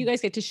 It's nice that you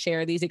guys get to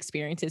share these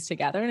experiences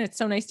together. And it's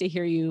so nice to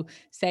hear you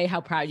say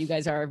how proud you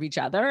guys are of each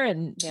other.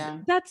 And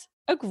that's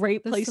a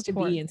great place to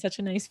be, and such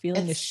a nice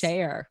feeling to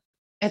share.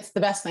 It's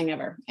the best thing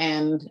ever.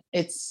 And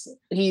it's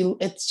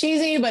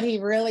cheesy, but he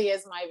really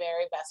is my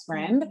very best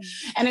friend.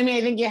 And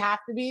I think you have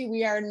to be.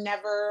 We are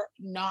never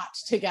not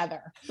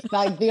together.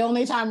 The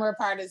only time we're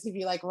apart is if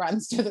he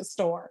runs to the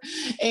store.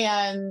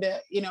 And,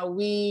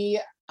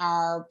 we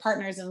are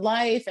partners in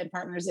life and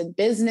partners in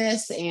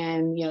business.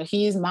 And,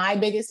 he's my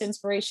biggest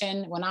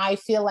inspiration. When I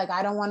feel like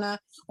I don't want to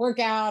work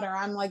out or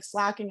I'm like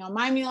slacking on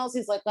my meals,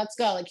 he's like, let's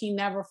go. Like he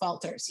never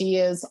falters. He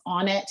is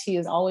on it. He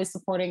is always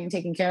supporting and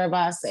taking care of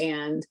us.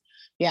 And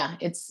yeah,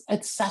 it's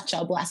such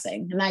a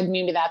blessing. And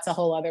maybe that's a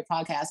whole other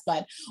podcast,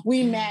 but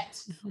we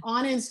met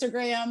on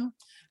Instagram.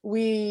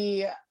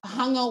 We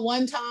hung out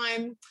one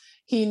time.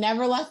 He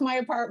never left my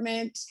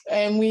apartment,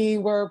 and we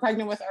were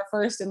pregnant with our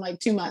first in like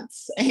 2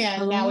 months.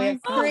 And now we have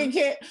three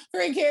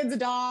kids, a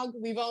dog.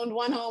 We've owned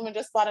one home and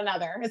just bought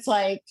another. It's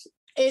like,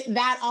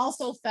 that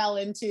also fell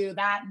into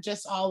that,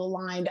 just all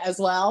aligned as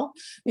well.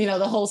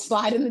 The whole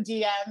slide in the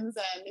DMs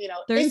and,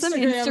 there's some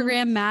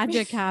Instagram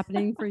magic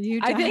happening for you,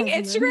 Jasmine. I think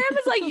Instagram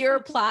is like your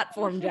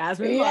platform,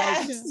 Jasmine.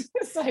 Yes.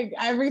 It's like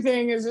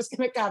everything is just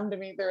going to come to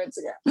me through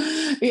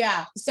Instagram.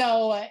 Yeah.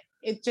 So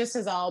it just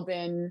has all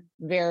been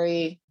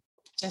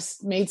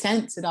just made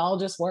sense. It all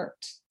just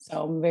worked.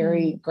 So I'm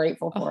very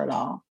grateful for it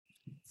all.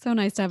 So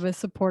nice to have a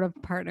supportive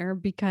partner,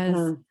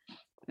 because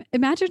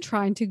imagine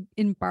trying to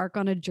embark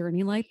on a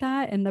journey like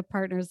that. And the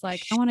partner's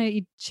like, I want to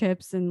eat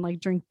chips and like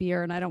drink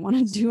beer and I don't want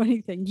to do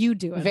anything. You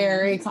do it.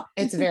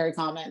 It's very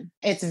common.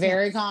 It's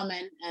very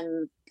common.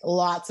 And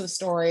lots of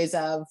stories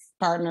of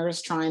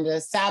partners trying to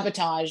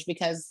sabotage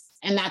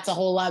and that's a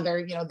whole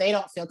other, they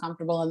don't feel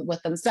comfortable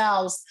with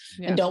themselves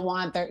and don't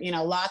want their,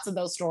 lots of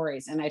those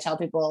stories. And I tell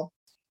people,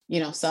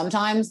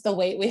 sometimes the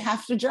weight we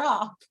have to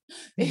drop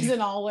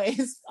isn't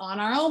always on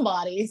our own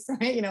bodies,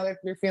 right? If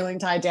you're feeling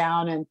tied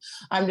down, and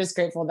I'm just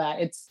grateful that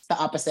it's the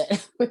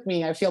opposite with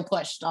me. I feel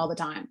pushed all the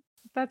time.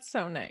 That's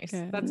so nice.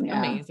 Good. That's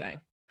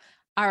amazing.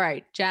 All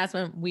right,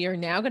 Jasmine, we are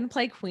now going to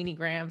play Queenie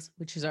Grams,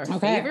 which is our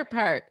favorite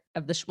part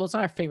of the show. Well, it's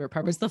not our favorite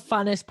part, but it's the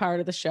funnest part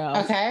of the show.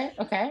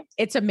 Okay.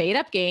 It's a made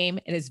up game.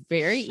 It is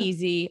very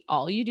easy.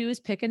 All you do is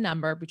pick a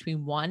number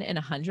between 1 and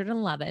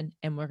 111,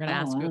 and we're going to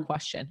ask you a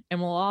question, and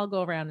we'll all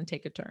go around and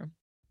take a turn.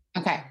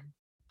 Okay.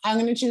 I'm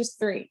going to choose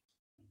 3.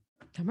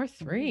 Number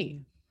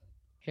 3.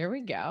 Here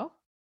we go.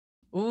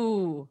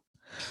 Ooh.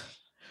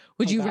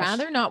 Would you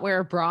rather not wear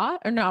a bra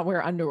or not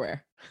wear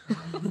underwear?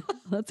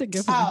 That's a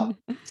good one.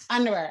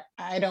 Underwear.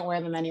 I don't wear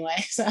them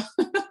anyway. So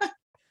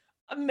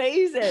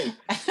amazing.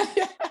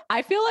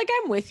 I feel like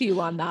I'm with you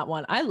on that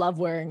one. I love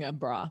wearing a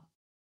bra.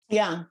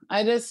 Yeah.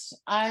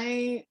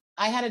 I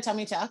had a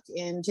tummy tuck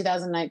in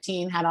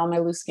 2019, had all my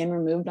loose skin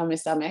removed on my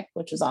stomach,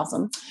 which was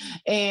awesome.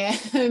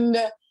 And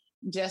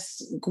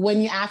just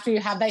after you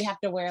have that, you have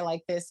to wear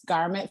like this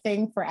garment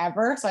thing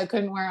forever. So I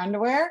couldn't wear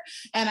underwear,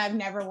 and I've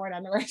never worn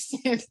underwear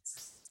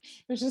since.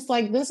 It was just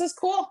like, this is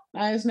cool.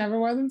 I just never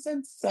wore them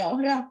since. So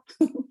yeah.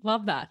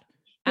 Love that.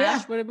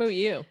 Ash, what about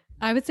you?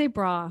 I would say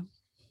bra.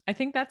 I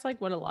think that's like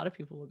what a lot of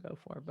people will go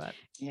for, but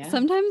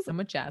sometimes I'm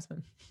with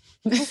Jasmine.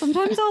 Well,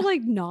 sometimes I'll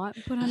like not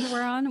put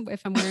underwear on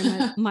if I'm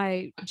wearing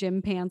my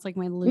gym pants, like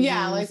my Lulus.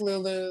 Yeah, like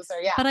Lulus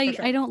But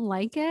I don't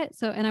like it.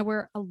 So, and I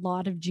wear a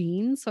lot of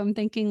jeans. So I'm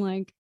thinking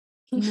like,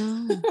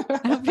 no,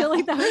 I don't feel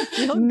like that would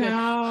feel good.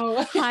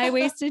 No.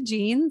 High-waisted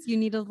jeans, you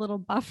need a little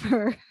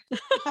buffer.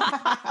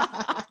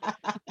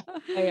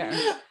 Fair.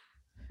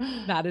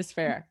 That is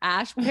fair.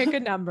 Ash, pick a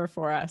number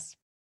for us.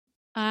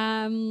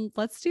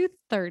 Let's do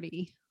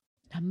 30.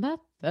 Number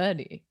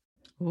 30.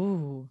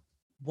 Ooh.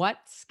 What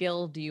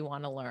skill do you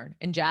want to learn?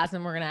 And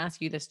Jasmine, we're going to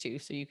ask you this too,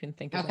 so you can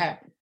think of it.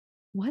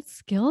 What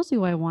skill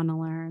do I want to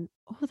learn?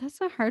 Oh, that's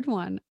a hard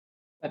one.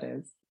 That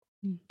is.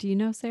 Do you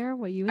know, Sarah,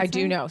 what you would say?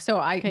 do know. So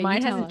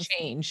mine hasn't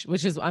changed,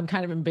 which is, I'm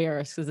kind of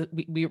embarrassed because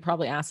we were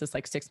probably asked this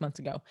like 6 months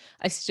ago.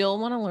 I still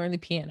want to learn the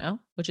piano,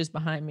 which is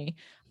behind me.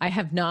 I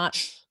have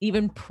not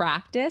even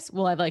practiced.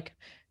 Well, I've like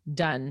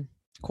done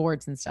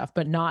chords and stuff,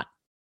 but not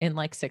in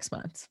like 6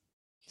 months.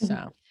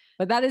 So,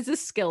 but that is a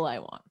skill I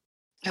want.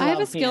 I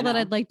have a skill that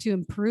I'd like to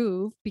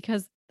improve,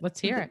 because let's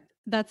hear it.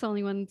 That's the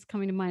only one that's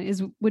coming to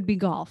mind would be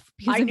golf.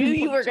 I knew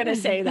you were going to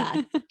say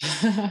that.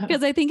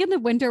 Because I think in the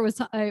winter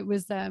it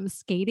was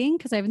skating,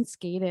 because I haven't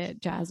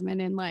skated,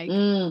 Jasmine, in like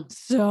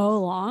so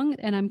long,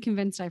 and I'm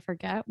convinced I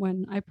forget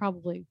when I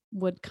probably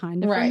would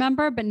kind of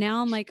remember. But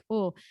now I'm like,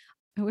 oh,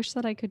 I wish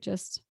that I could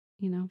just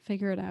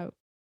figure it out.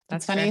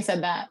 That's funny you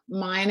said that.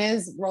 Mine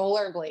is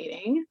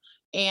rollerblading,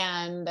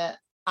 and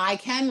I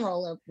can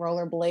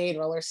rollerblade,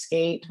 roller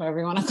skate, whatever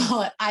you want to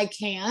call it. I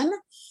can.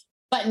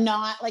 But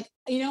not like,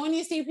 when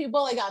you see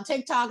people like on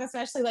TikTok,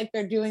 especially like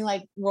they're doing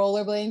like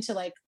rollerblading to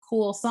like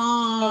cool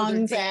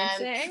songs,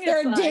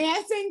 they're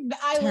dancing.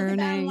 I look at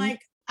them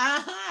like,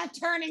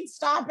 turning,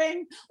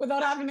 stopping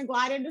without having to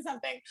glide into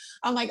something.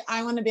 I'm like,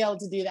 I want to be able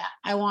to do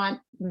that.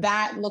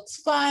 That looks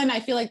fun. I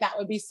feel like that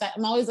would be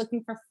I'm always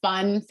looking for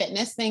fun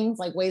fitness things,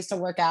 like ways to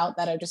work out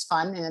that are just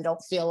fun and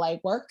don't feel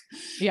like work.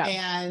 Yeah.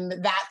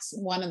 And that's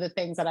one of the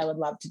things that I would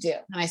love to do.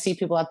 And I see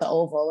people at the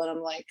Oval and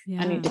I'm like,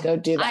 I need to go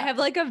do that. I have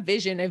like a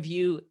vision of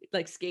you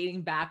like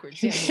skating backwards.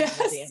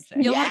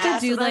 Dancing. You'll have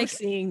to do like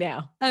seeing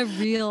now a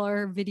reel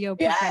or video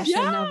progression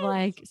of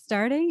like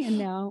starting, and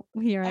now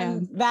here I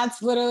am.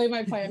 That's literally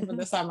my plan for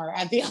the summer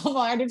at the Oval.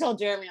 I already told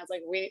Jeremy, I was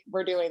like,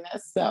 we're doing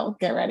this. So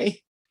get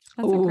ready.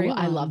 That's a great one.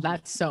 I love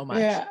that so much.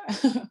 Yeah.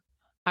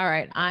 All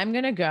right. I'm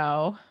going to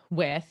go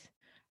with,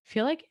 I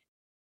feel like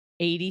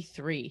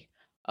 83.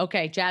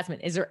 Okay,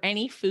 Jasmine, is there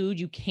any food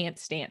you can't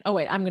stand? Oh,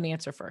 wait, I'm going to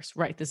answer first.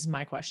 Right. This is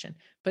my question.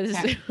 But this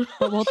Okay. is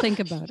But we'll think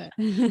about it.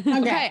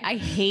 okay. I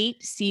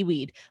hate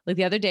seaweed. Like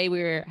the other day,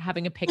 we were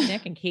having a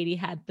picnic and Katie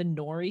had the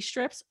nori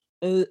strips.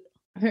 Ugh.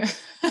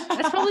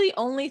 That's probably the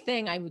only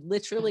thing I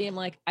literally am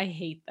like, I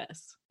hate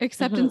this.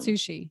 Except in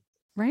sushi,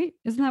 right?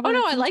 Isn't that Oh what no,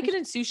 it's I in like it sushi?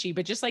 in sushi,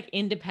 but just like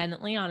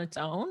independently on its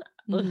own.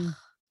 Ugh. Mhm.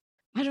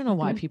 I don't know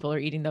why Okay. people are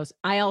eating those.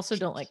 I also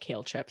don't like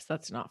kale chips.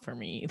 That's not for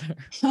me either.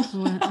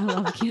 Oh, I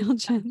love kale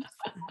chips.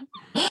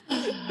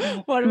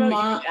 What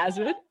about you,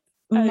 Jasmine?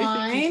 Anything you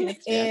Mine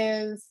can't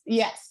stand? is,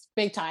 yes,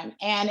 big time.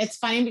 And it's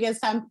funny because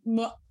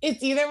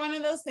it's either one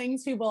of those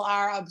things people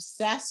are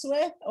obsessed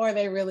with or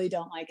they really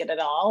don't like it at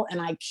all. And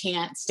I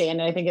can't stand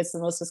it. I think it's the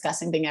most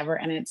disgusting thing ever.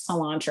 And it's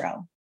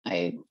cilantro.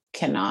 I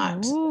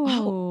cannot.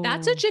 Oh,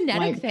 that's a Ooh. genetic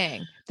Like-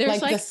 thing. There's Like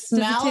the like, Does it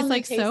smell taste and the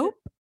like taste, soap?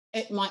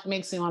 it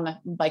makes me want to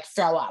like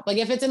throw up. Like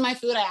if it's in my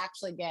food, I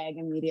actually gag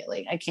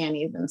immediately. I can't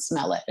even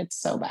smell it. It's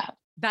so bad.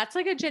 that's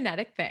like a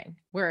genetic thing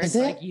where Is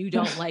it's like it? you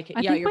don't like it.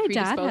 I Yeah, think you're my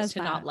dad predisposed has to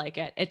not that. like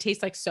it. It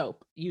tastes like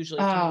soap usually.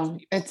 to most Oh,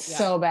 people. it's Yeah.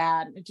 so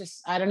bad. It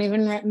just, I don't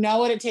even know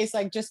what it tastes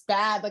like. Just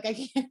bad. Like I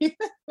can't even,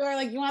 or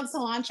like, you want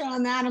cilantro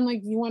on that? I'm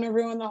like, you want to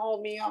ruin the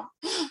whole meal?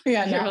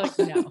 Yeah, You're no. like,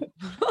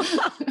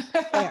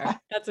 no. Fair.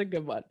 That's a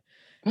good one.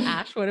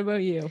 Ash, what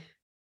about you?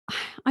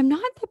 I'm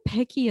not the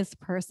pickiest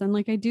person.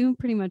 Like I do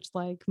pretty much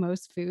like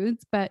most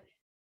foods, but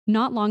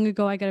not long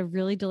ago I got a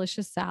really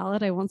delicious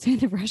salad. I won't say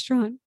the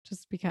restaurant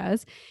just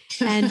because.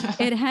 And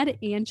it had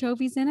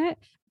anchovies in it.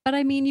 But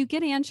I mean, you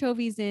get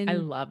anchovies I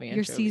in love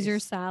your Caesar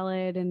anchovies.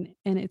 salad and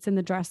it's in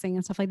the dressing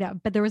and stuff like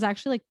that. But there was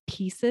actually like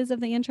pieces of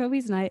the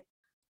anchovies and I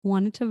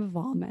wanted to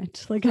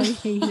vomit. Like I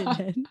hated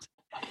it.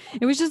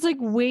 It was just like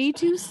way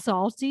too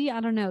salty.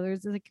 I don't know.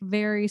 There's like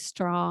very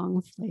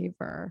strong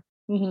flavor.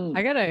 Mhm.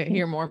 I gotta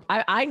hear more.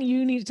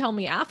 You need to tell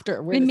me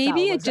after where And the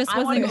maybe salad it was. just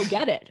I want to go wasn't-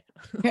 get it.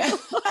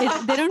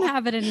 They don't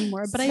have it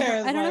anymore, but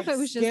Sarah's I don't know if it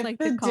was just skip like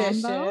the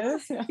combo.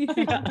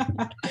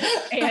 dishes.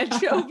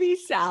 Anchovy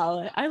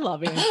salad. I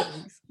love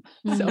anchovies.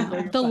 So No.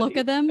 friggin' The look funny.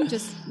 of them,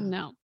 just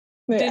no.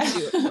 Didn't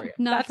do it for you.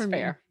 Not That's for me.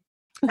 fair.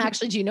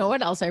 Actually, do you know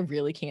what else I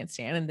really can't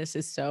stand? And this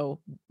is so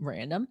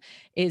random,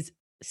 is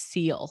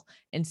seal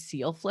and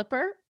seal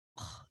flipper.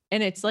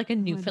 And it's like a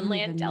even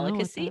Newfoundland know what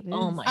delicacy. that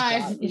Oh is. my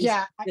God. It is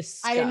Yeah, I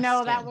didn't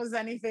know that disgusting. was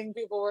anything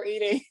people were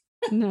eating.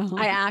 No.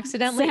 I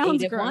accidentally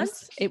Sounds ate it gross.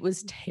 once. It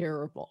was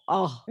terrible.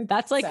 Oh,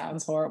 that's like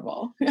Sounds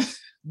horrible.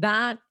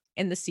 that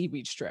and the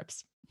seaweed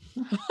strips.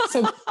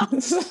 So,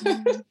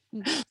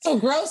 so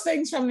gross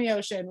things from the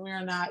ocean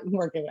we're not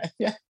working with.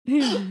 Yeah.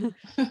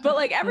 But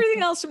like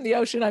everything else from the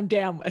ocean, I'm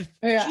down with.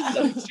 Yeah. Just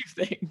those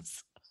two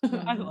things.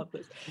 I love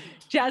this.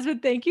 Jasmine,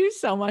 thank you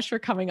so much for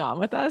coming on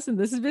with us. And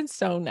this has been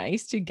so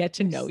nice to get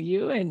to know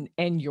you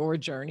and your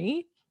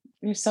journey.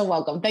 You're so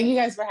welcome. Thank you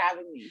guys for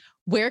having me.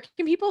 Where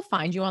can people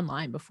find you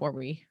online before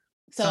we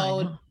sign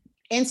So off?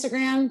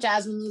 Instagram,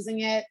 Jasmine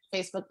Losing It,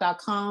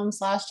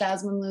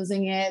 Facebook.com/Jasmine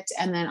Losing It,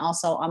 and then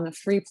also on the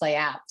Free Play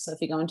app. So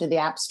if you go into the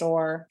App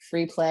Store,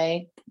 Free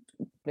Play,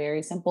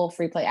 very simple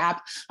Free Play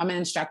app. I'm an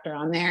instructor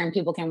on there and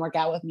people can work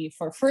out with me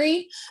for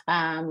free.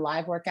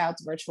 Live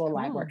workouts, virtual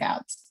live Cool.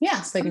 workouts.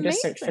 Yeah, so they can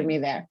just search for Amazing. me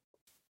there.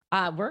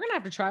 We're gonna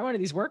have to try one of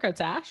these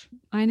workouts, Ash.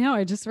 I know.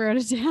 I just wrote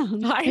it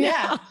down. I know.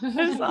 Yeah.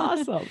 That's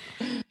awesome.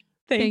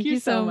 Thank you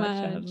so much.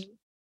 Ash.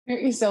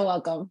 You're so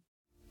welcome.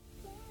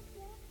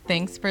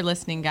 Thanks for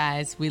listening,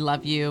 guys. We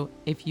love you.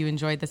 If you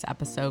enjoyed this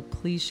episode,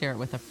 please share it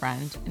with a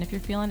friend. And if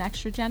you're feeling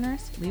extra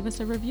generous, leave us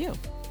a review.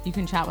 You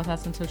can chat with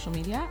us on social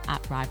media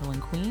at Rival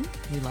and Queen.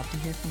 We love to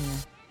hear from you.